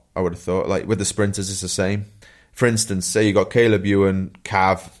lot, I would have thought. With the sprinters, it's the same. For instance, say you got Caleb Ewan,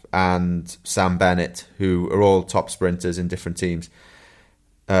 Cav, and Sam Bennett, who are all top sprinters in different teams.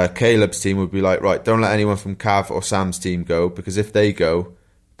 Caleb's team would be right, don't let anyone from Cav or Sam's team go, because if they go,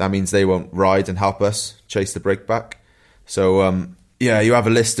 that means they won't ride and help us chase the break back. So, you have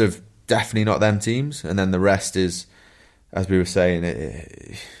a list of definitely not them teams, and then the rest is, as we were saying,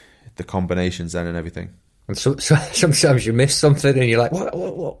 the combinations then and everything. And so sometimes you miss something and you're like,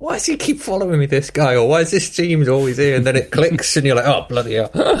 why does he keep following me, this guy? Or why is this team always here? And then it clicks and you're like, oh, bloody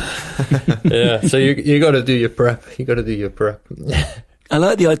hell. Yeah, so you got to do your prep. I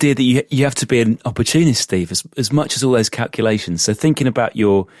like the idea that you have to be an opportunist, Steve, as much as all those calculations. So thinking about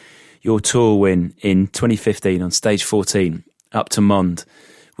your tour win in 2015 on stage 14 up to Mond,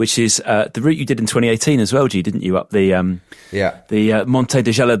 which is the route you did in 2018 as well, G, didn't you? Up the Monte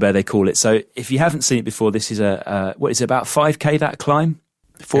de Jalabert, they call it. So if you haven't seen it before, this is what is it, about 5k that climb?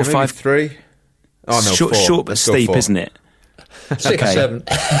 4, 5, 3. Oh no, short but steep, 4. isn't it? 6 or 7.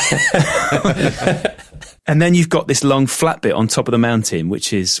 And then you've got this long flat bit on top of the mountain,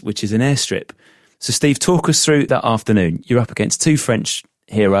 which is an airstrip. So Steve, talk us through that afternoon. You're up against 2 French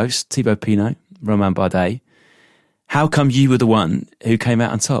heroes, Thibaut Pinot, Romain Bardet. How come you were the one who came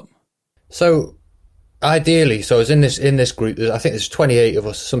out on top? So ideally, I was in this group. I think there's 28 of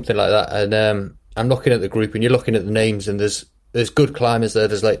us, something like that. And I'm looking at the group, and you're looking at the names, and there's good climbers there.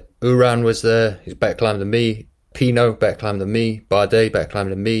 There's Uran was there. He's better climber than me. Pinot, better climber than me. Bardet, better climber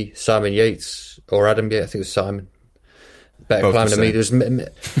than me. Simon Yates or Adam Yates, I think it was Simon, better climber than me.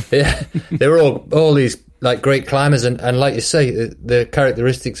 They were all these great climbers, and like you say, the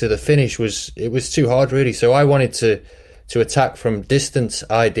characteristics of the finish was too hard really. So I wanted to attack from distance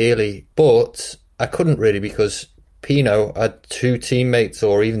ideally, but I couldn't really because Pinot had 2 teammates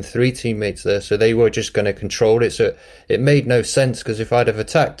or even 3 teammates there, so they were just going to control it. So it made no sense, because if I'd have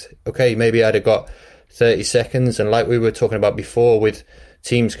attacked, okay, maybe I'd have got 30 seconds, and like we were talking about before with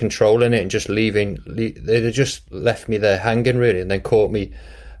teams controlling it and just leaving, they'd just left me there hanging really, and then caught me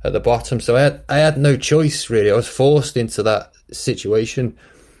at the bottom. So I had no choice really. I was forced into that situation,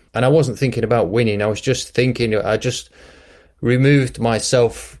 and I wasn't thinking about winning. I was just thinking, I just removed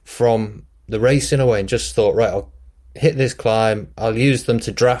myself from the race in a way and just thought, right, I'll hit this climb, I'll use them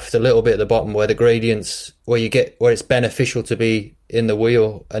to draft a little bit at the bottom where the gradients, where it's beneficial to be in the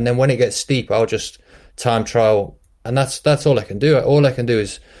wheel, and then when it gets steep, I'll just time trial, and that's all I can do. All I can do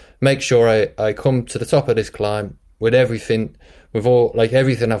is make sure I come to the top of this climb with everything, with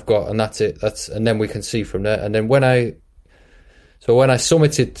everything I've got, and that's it. And then we can see from there. And then when I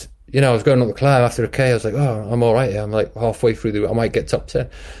summited, I was going up the climb after a K, I was like, oh, I'm all right here. I'm halfway through I might get top 10.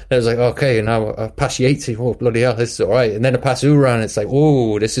 And I was like, okay, and now I pass Yates. Oh, bloody hell, this is all right. And then I pass Uran, it's like,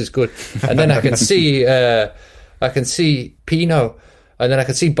 oh, this is good. And then I can see Pinot. And then I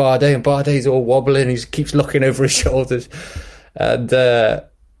could see Bardet, and Bardet's all wobbling. He keeps looking over his shoulders. And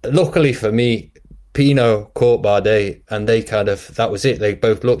luckily for me, Pinot caught Bardet, and that was it. They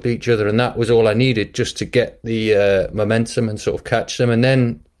both looked at each other, and that was all I needed just to get the momentum and sort of catch them. And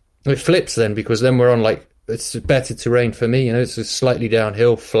then it flips then, because then we're on, like, it's better terrain for me. It's a slightly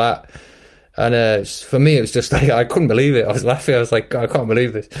downhill, flat. And for me, it was just like, I couldn't believe it. I was laughing. I was like, God, I can't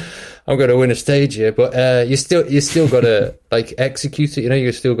believe this. I'm going to win a stage here. But you still got to, like, execute it.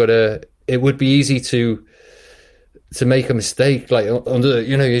 You still got to. It would be easy to make a mistake, like, under,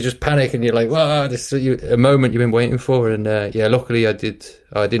 you just panic and you're like, wow, this is a moment you've been waiting for. And luckily I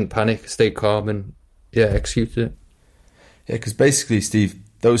didn't panic, stayed calm, and executed it. Yeah, because basically, Steve,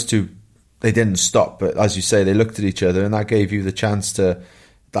 those two, they didn't stop, but as you say, they looked at each other, and that gave you the chance to,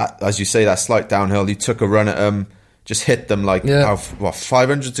 that, as you say, that slight downhill, you took a run at them, just hit them like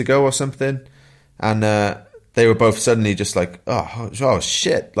 500 to go or something, and they were both suddenly just like, oh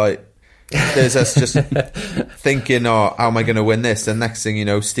shit, like, there's us just thinking, how am I going to win this? And next thing you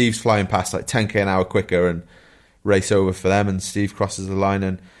know, Steve's flying past like 10k an hour quicker, and race over for them, and Steve crosses the line.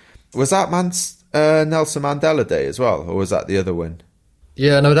 And was that Nelson Mandela Day as well, or was that the other win?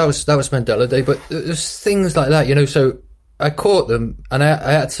 Yeah, no, that was Mandela Day. But there's things like that, So I caught them, and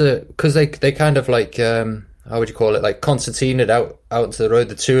I had to, because they kind of like, how would you call it, like concertinaed out into the road,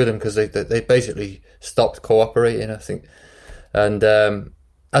 the two of them, because they basically stopped cooperating, I think. And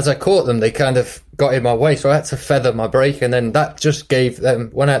as I caught them, they kind of got in my way, so I had to feather my brake, and then that just gave them,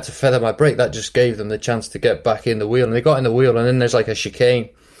 when I had to feather my brake, that just gave them the chance to get back in the wheel, and they got in the wheel, and then there's like a chicane,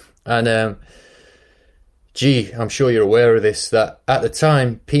 and I'm sure you're aware of this, that at the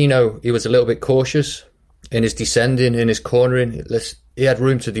time, Pinot, he was a little bit cautious in his descending, in his cornering. He had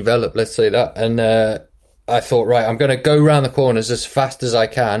room to develop, let's say that, and I thought, right, I'm going to go around the corners as fast as I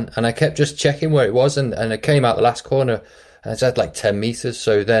can, and I kept just checking where it was, and I came out the last corner, and it's at like 10 metres,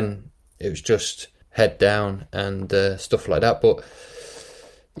 so then it was just head down and stuff like that. But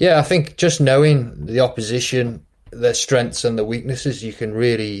yeah, I think just knowing the opposition, their strengths and the weaknesses, you can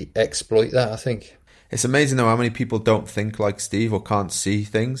really exploit that, I think. It's amazing though how many people don't think like Steve or can't see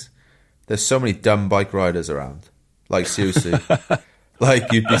things. There's so many dumb bike riders around. Like, seriously.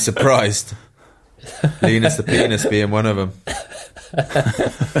 Like, you'd be surprised. Linus the Penis being one of them.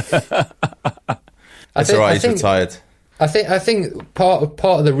 It's alright, he's retired. I think part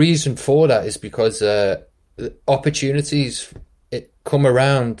of the reason for that is because opportunities come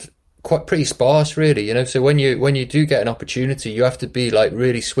around pretty sparse, really. So when you do get an opportunity, you have to be like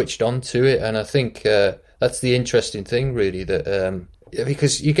really switched on to it, and I think that's the interesting thing, really. That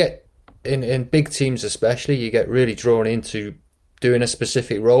because you get in big teams, especially, you get really drawn into doing a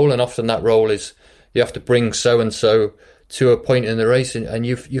specific role, and often that role is you have to bring so and so to a point in the race, and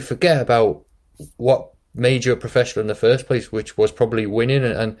you forget about what made you a professional in the first place, which was probably winning.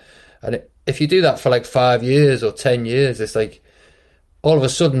 And if you do that for like 5 years or 10 years, it's like all of a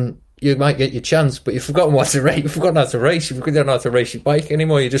sudden you might get your chance, but you've forgotten how to race. You've forgotten how to race. You don't know how to race your bike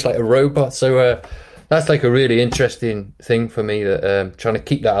anymore. You're just like a robot. So that's like a really interesting thing for me, that trying to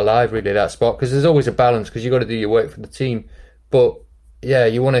keep that alive, really, that spot, because there's always a balance, because you've got to do your work for the team, but yeah,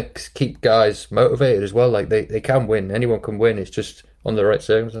 you want to keep guys motivated as well. Like they can win. Anyone can win. It's just on the right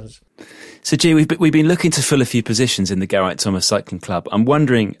circumstances. So, G, we've been looking to fill a few positions in the Garrett Thomas Cycling Club. I'm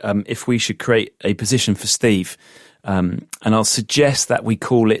wondering if we should create a position for Steve, and I'll suggest that we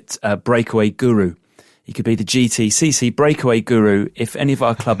call it Breakaway Guru. He could be the GTCC Breakaway Guru. If any of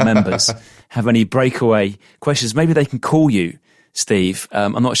our club members have any breakaway questions, maybe they can call you, Steve.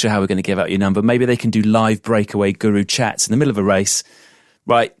 I'm not sure how we're going to give out your number. Maybe they can do live Breakaway Guru chats in the middle of a race.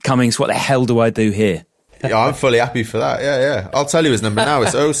 Right, Cummings, what the hell do I do here? Yeah, I'm fully happy for that. Yeah. I'll tell you his number now.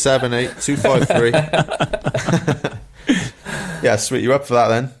 It's 078-253. Yeah, sweet. You up for that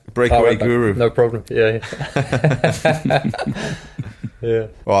then? Breakaway Guru. No problem. Yeah. Yeah.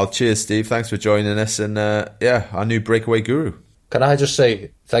 Well, cheers, Steve. Thanks for joining us. And our new Breakaway Guru. Can I just say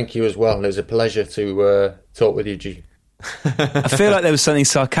thank you as well? It was a pleasure to talk with you, G. I feel like there was something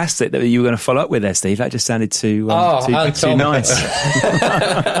sarcastic that you were going to follow up with there, Steve. That just sounded too nice.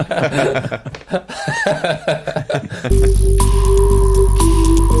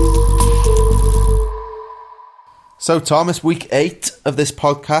 So, Thomas, week 8 of this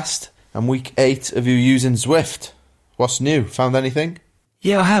podcast and week 8 of you using Zwift. What's new? Found anything?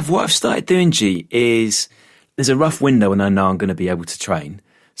 Yeah, I have. What I've started doing, G, is there's a rough window when I know I'm going to be able to train.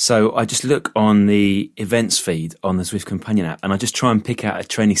 So I just look on the events feed on the Zwift Companion app, and I just try and pick out a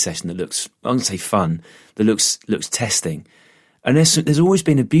training session that looks, I wouldn't say fun, that looks testing. And there's always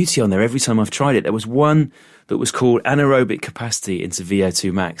been a beauty on there every time I've tried it. There was one that was called anaerobic capacity into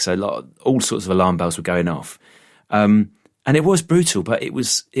VO2 max. So all sorts of alarm bells were going off. And And it was brutal, but it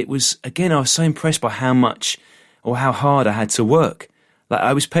was again, I was so impressed by how much or how hard I had to work. Like,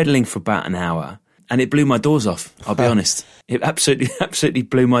 I was pedalling for about an hour and it blew my doors off, I'll be honest. It absolutely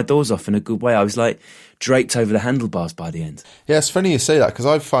blew my doors off in a good way. I was like draped over the handlebars by the end. Yeah, it's funny you say that, because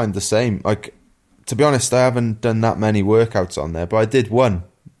I find the same. Like, to be honest, I haven't done that many workouts on there, but I did one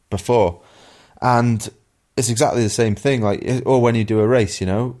before. And it's exactly the same thing. Like, or when you do a race, you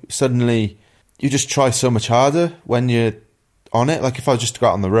know, suddenly you just try so much harder when you're on it. Like, if I just go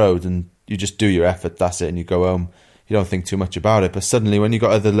out on the road and you just do your effort, that's it, and you go home, you don't think too much about it. But suddenly when you've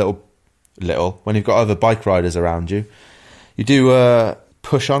got other when you've got other bike riders around you, you do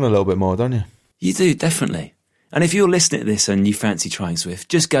push on a little bit more, don't you? You do, definitely. And if you're listening to this and you fancy trying Zwift,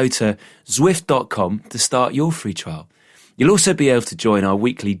 just go to Zwift.com to start your free trial. You'll also be able to join our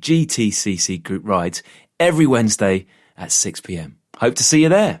weekly GTCC group rides every Wednesday at 6 p.m. Hope to see you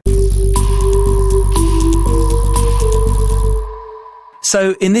there.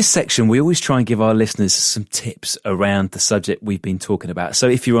 So in this section, we always try and give our listeners some tips around the subject we've been talking about. So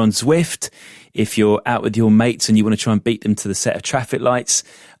if you're on Zwift, if you're out with your mates and you want to try and beat them to the set of traffic lights,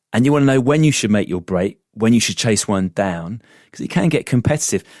 and you want to know when you should make your break, when you should chase one down, because it can get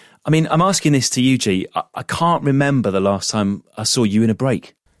competitive. I mean, I'm asking this to you, G. I can't remember the last time I saw you in a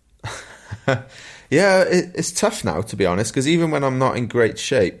break. Yeah, it's tough now, to be honest, because even when I'm not in great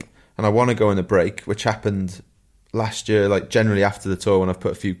shape and I want to go in a break, which happened last year, like generally after the tour when I've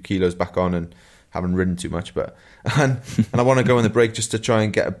put a few kilos back on and haven't ridden too much, and I want to go in the break just to try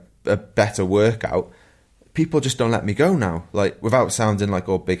and get a better workout, people just don't let me go now. Like, without sounding like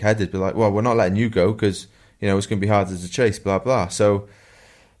all big-headed, be like, well, we're not letting you go because, you know, it's going to be harder to chase, blah, blah. So,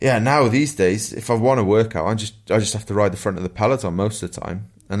 yeah, now these days, if I want to work out, I just have to ride the front of the peloton most of the time.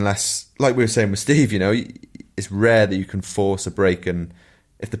 Unless, like we were saying with Steve, you know, it's rare that you can force a break, and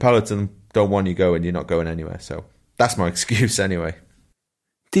if the peloton don't want you going, you're not going anywhere. So that's my excuse anyway.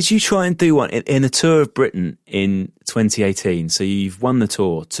 Did you try and do one in a Tour of Britain in 2018? So you've won the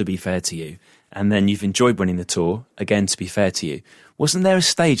Tour, to be fair to you, and then you've enjoyed winning the Tour, again, to be fair to you. Wasn't there a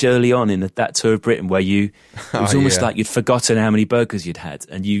stage early on in that Tour of Britain where it was almost like you'd forgotten how many burgers you'd had,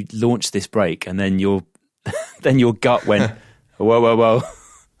 and you launched this break, and then your gut went, whoa.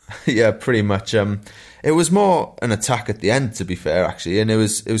 Yeah, pretty much. It was more an attack at the end, to be fair, actually, and it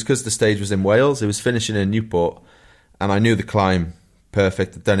was because the stage was in Wales. It was finishing in Newport, and I knew the climb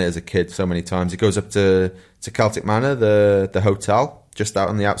perfect. I'd done it as a kid so many times. It goes up to Celtic Manor, the hotel, just out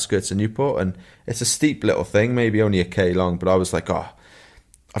on the outskirts of Newport, and it's a steep little thing, maybe only a K long, but I was like,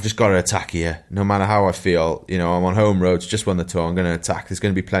 I've just got to attack here. No matter how I feel, you know, I'm on home roads, just won the Tour, I'm going to attack. There's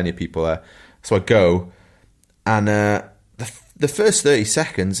going to be plenty of people there. So I go, and the first 30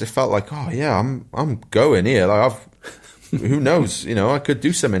 seconds, it felt like, oh yeah, I'm going here. Like, who knows, you know, I could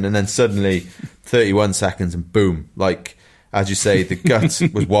do something. And then suddenly 31 seconds and boom, like, as you say, the gut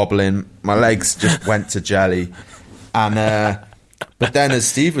was wobbling. My legs just went to jelly. And, but then as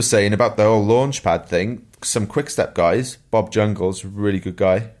Steve was saying about the whole launch pad thing, some quick step guys, Bob Jungles, really good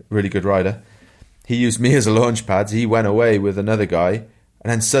guy, really good rider. He used me as a launch pad. He went away with another guy.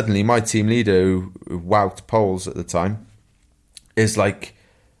 And then suddenly my team leader, who wowed poles at the time, is like,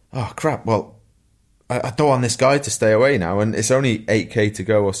 oh crap, well, I don't want this guy to stay away now, and it's only 8k to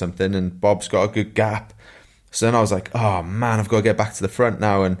go or something, and Bob's got a good gap. So then I was like, oh man, I've got to get back to the front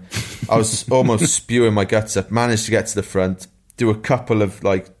now, and I was almost spewing my guts up. Managed to get to the front, do a couple of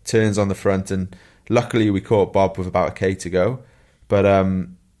like turns on the front, and luckily we caught Bob with about a k to go. But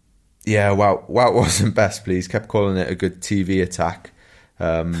yeah, wow, it wasn't best pleased. Kept calling it a good TV attack.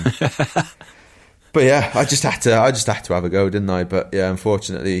 But yeah, I just had to have a go, didn't I? But yeah,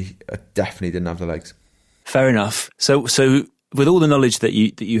 unfortunately, I definitely didn't have the legs. Fair enough. So with all the knowledge that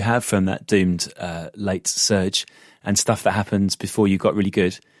you have from that doomed late surge and stuff that happens before you got really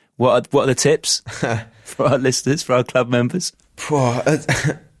good, what are the tips for our listeners, for our club members?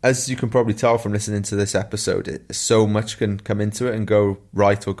 As you can probably tell from listening to this episode, so much can come into it and go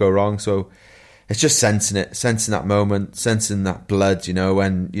right or go wrong. So it's just sensing that moment, sensing that blood, you know,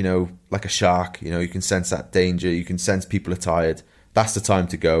 when, you know, like a shark, you know, you can sense that danger, you can sense people are tired. That's the time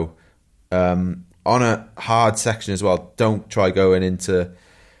to go. On a hard section as well, don't try going into,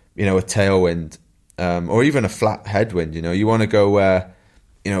 you know, a tailwind or even a flat headwind, you know. You want to go where,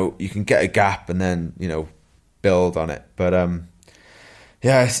 you know, you can get a gap and then, you know, build on it. But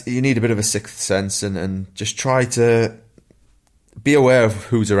yeah, you need a bit of a sixth sense and just try to be aware of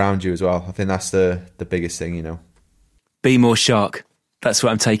who's around you as well. I think that's the biggest thing, you know. Be more shark. That's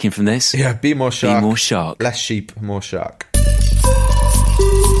what I'm taking from this. Yeah, be more shark. Be more shark. Less sheep, more shark.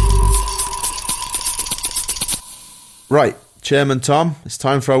 Right, Chairman Tom, it's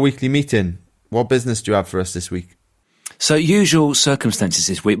time for our weekly meeting. What business do you have for us this week? So, usual circumstances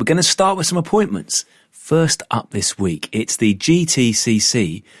this week. We're going to start with some appointments. First up this week, it's the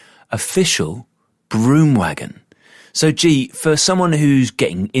GTCC official broom wagon. So, G, for someone who's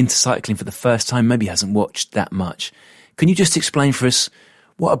getting into cycling for the first time, maybe hasn't watched that much, can you just explain for us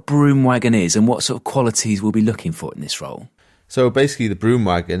what a broom wagon is and what sort of qualities we'll be looking for in this role? So basically the broom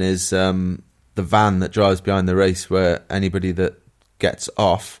wagon is the van that drives behind the race, where anybody that gets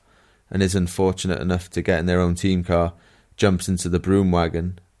off and is unfortunate enough to get in their own team car jumps into the broom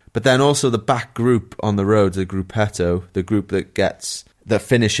wagon. But then also the back group on the road, the gruppetto, the group that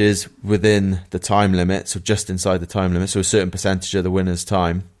finishes within the time limit, so just inside the time limit, so a certain percentage of the winner's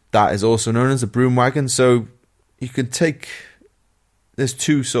time, that is also known as a broom wagon. So you can take, there's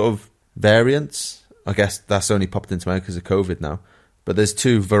two sort of variants. I guess that's only popped into my head because of COVID now, but there's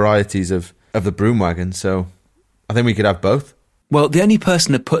two varieties of the broom wagon, so I think we could have both. Well, the only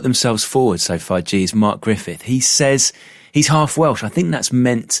person to put themselves forward so far, G, is Mark Griffith. He says he's half Welsh. I think that's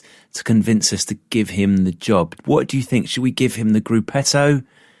meant to convince us to give him the job. What do you think? Should we give him the gruppetto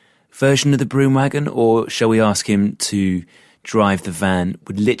version of the broom wagon, or shall we ask him to drive the van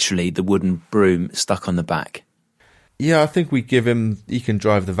with literally the wooden broom stuck on the back? Yeah, I think we give him, he can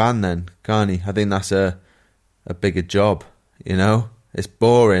drive the van then, can't he? I think that's a bigger job, you know? It's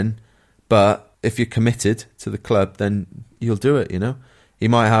boring, but if you're committed to the club, then you'll do it, you know? He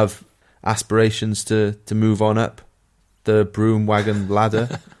might have aspirations to move on up the broom wagon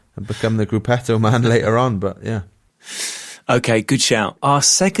ladder and become the gruppetto man later on, but yeah. Okay, good shout. Our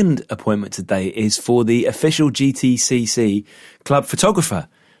second appointment today is for the official GTCC club photographer.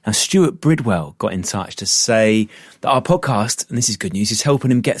 Now, Stuart Bridwell got in touch to say that our podcast, and this is good news, is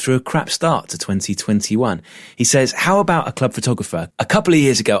helping him get through a crap start to 2021. He says, how about a club photographer? A couple of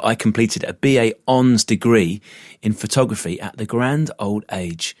years ago, I completed a BA Hons degree in photography at the grand old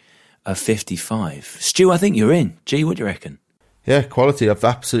age of 55. Stu, I think you're in. Gee, what do you reckon? Yeah, quality. I've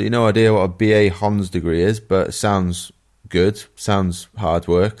absolutely no idea what a BA Hons degree is, but it sounds good, sounds hard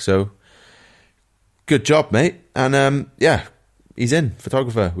work, so good job, mate. And yeah, he's in,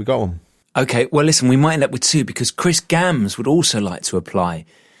 photographer. We got one. Okay, well, listen, we might end up with two because Chris Gams would also like to apply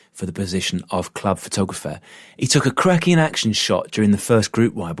for the position of club photographer. He took a cracking action shot during the first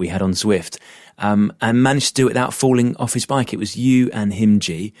group ride we had on Zwift and managed to do it without falling off his bike. It was you and him,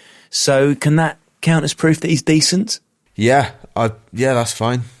 G. So can that count as proof that he's decent? Yeah, that's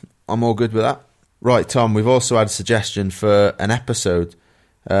fine. I'm all good with that. Right, Tom, we've also had a suggestion for an episode.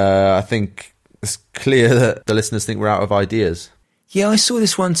 I think it's clear that the listeners think we're out of ideas. Yeah, I saw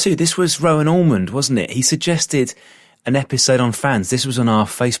this one too. This was Rowan Almond, wasn't it? He suggested an episode on fans. This was on our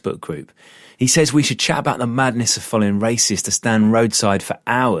Facebook group. He says we should chat about the madness of following races to stand roadside for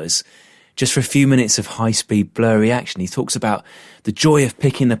hours just for a few minutes of high-speed blurry action. He talks about the joy of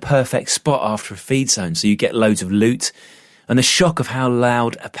picking the perfect spot after a feed zone so you get loads of loot, and the shock of how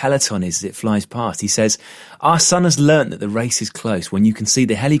loud a peloton is as it flies past. He says, our son has learnt that the race is close when you can see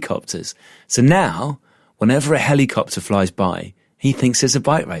the helicopters. So now, whenever a helicopter flies by, he thinks there's a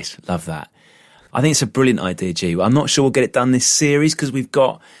bike race. Love that. I think it's a brilliant idea, G. I'm not sure we'll get it done this series because we've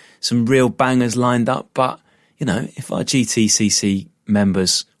got some real bangers lined up. But, you know, if our GTCC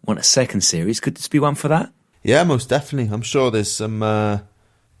members want a second series, could this be one for that? Yeah, most definitely. I'm sure there's some,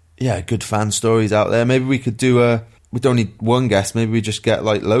 good fan stories out there. Maybe we could do we don't need one guest. Maybe we just get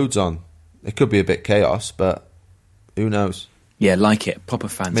like loads on. It could be a bit chaos, but who knows? Yeah, like it. Proper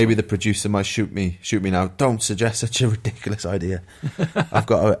fans. Maybe the producer might shoot me now. Don't suggest such a ridiculous idea. I've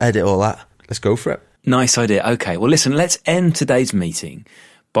got to edit all that. Let's go for it. Nice idea. Okay, well, listen, let's end today's meeting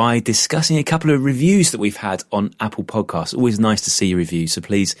by discussing a couple of reviews that we've had on Apple Podcasts. Always nice to see your reviews, so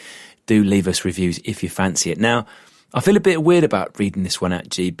please do leave us reviews if you fancy it. Now, I feel a bit weird about reading this one out,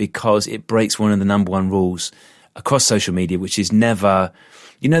 G, because it breaks one of the number one rules across social media, which is never,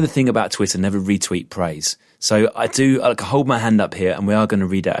 you know the thing about Twitter, never retweet praise. So I hold my hand up here and we are going to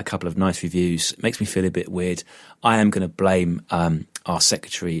read out a couple of nice reviews. It makes me feel a bit weird. I am going to blame our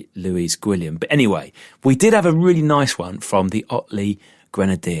secretary, Louise Gwilliam. But anyway, we did have a really nice one from the Otley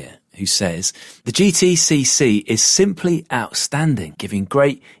Grenadier, who says, the GTCC is simply outstanding, giving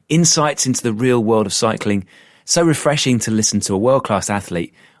great insights into the real world of cycling. So refreshing to listen to a world-class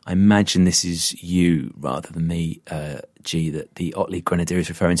athlete. I imagine this is you rather than me, G, that the Otley Grenadier is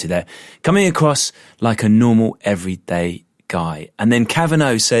referring to there. Coming across like a normal, everyday guy. And then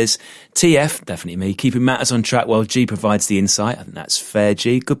Kavanagh says, TF, definitely me, keeping matters on track while G provides the insight. I think that's fair,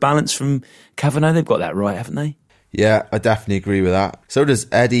 G. Good balance from Kavanagh. They've got that right, haven't they? Yeah, I definitely agree with that. So does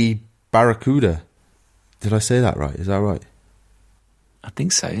Eddie Barracuda. Did I say that right? Is that right? I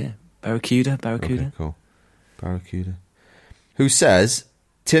think so, yeah. Barracuda. Okay, cool. Barracuda. Who says,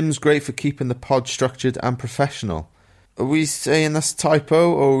 Tim's great for keeping the pod structured and professional. Are we saying that's a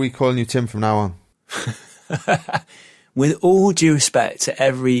typo, or are we calling you Tim from now on? With all due respect to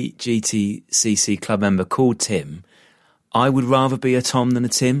every GTCC club member called Tim, I would rather be a Tom than a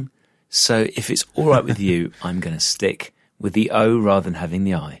Tim. So if it's all right with you, I'm going to stick with the O rather than having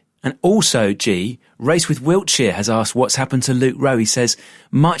the I. And also, G, Race with Wiltshire has asked what's happened to Luke Rowe. He says,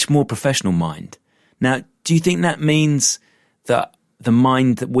 much more professional mind. Now, do you think that means that the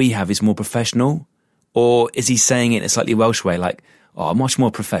mind that we have is more professional? Or is he saying it in a slightly Welsh way, like, oh, a much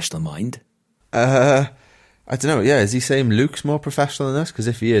more professional mind? I don't know. Yeah, is he saying Luke's more professional than us? Because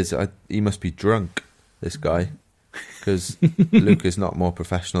if he is, he must be drunk, this guy. Because Luke is not more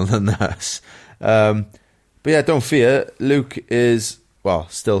professional than us. But yeah, don't fear. Luke is, well,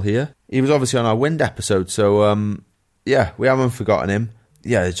 still here. He was obviously on our Wind episode, so yeah, we haven't forgotten him.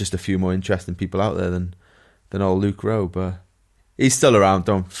 Yeah, there's just a few more interesting people out there than old Luke Rowe, but he's still around,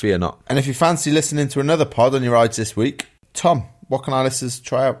 don't fear not. And if you fancy listening to another pod on your rides this week, Tom, what can our listeners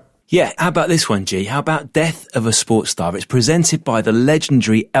try out? Yeah, how about this one, G? How about Death of a Sports Star? It's presented by the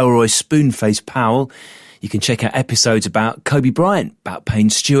legendary Elroy Spoonface Powell. You can check out episodes about Kobe Bryant, about Payne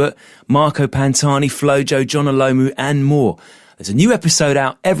Stewart, Marco Pantani, Flojo, John Olomu, and more. There's a new episode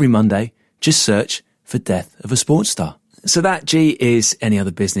out every Monday. Just search for Death of a Sports Star. So that, G, is any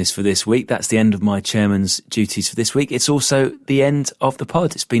other business for this week. That's the end of my chairman's duties for this week. It's also the end of the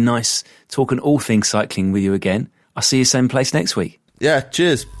pod. It's been nice talking all things cycling with you again. I'll see you same place next week. Yeah,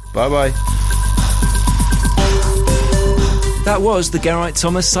 cheers. Bye-bye. That was the Geraint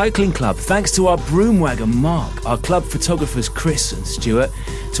Thomas Cycling Club. Thanks to our broomwaggon Mark, our club photographers Chris and Stuart,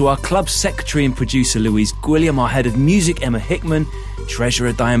 to our club secretary and producer Louise Gwilliam, our head of music Emma Hickman,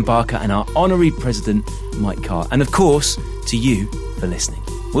 treasurer Diane Barker, and our honorary president Mike Carr. And of course, to you for listening.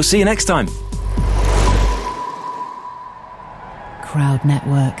 We'll see you next time. Crowd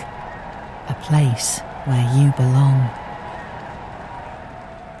Network, a place where you belong.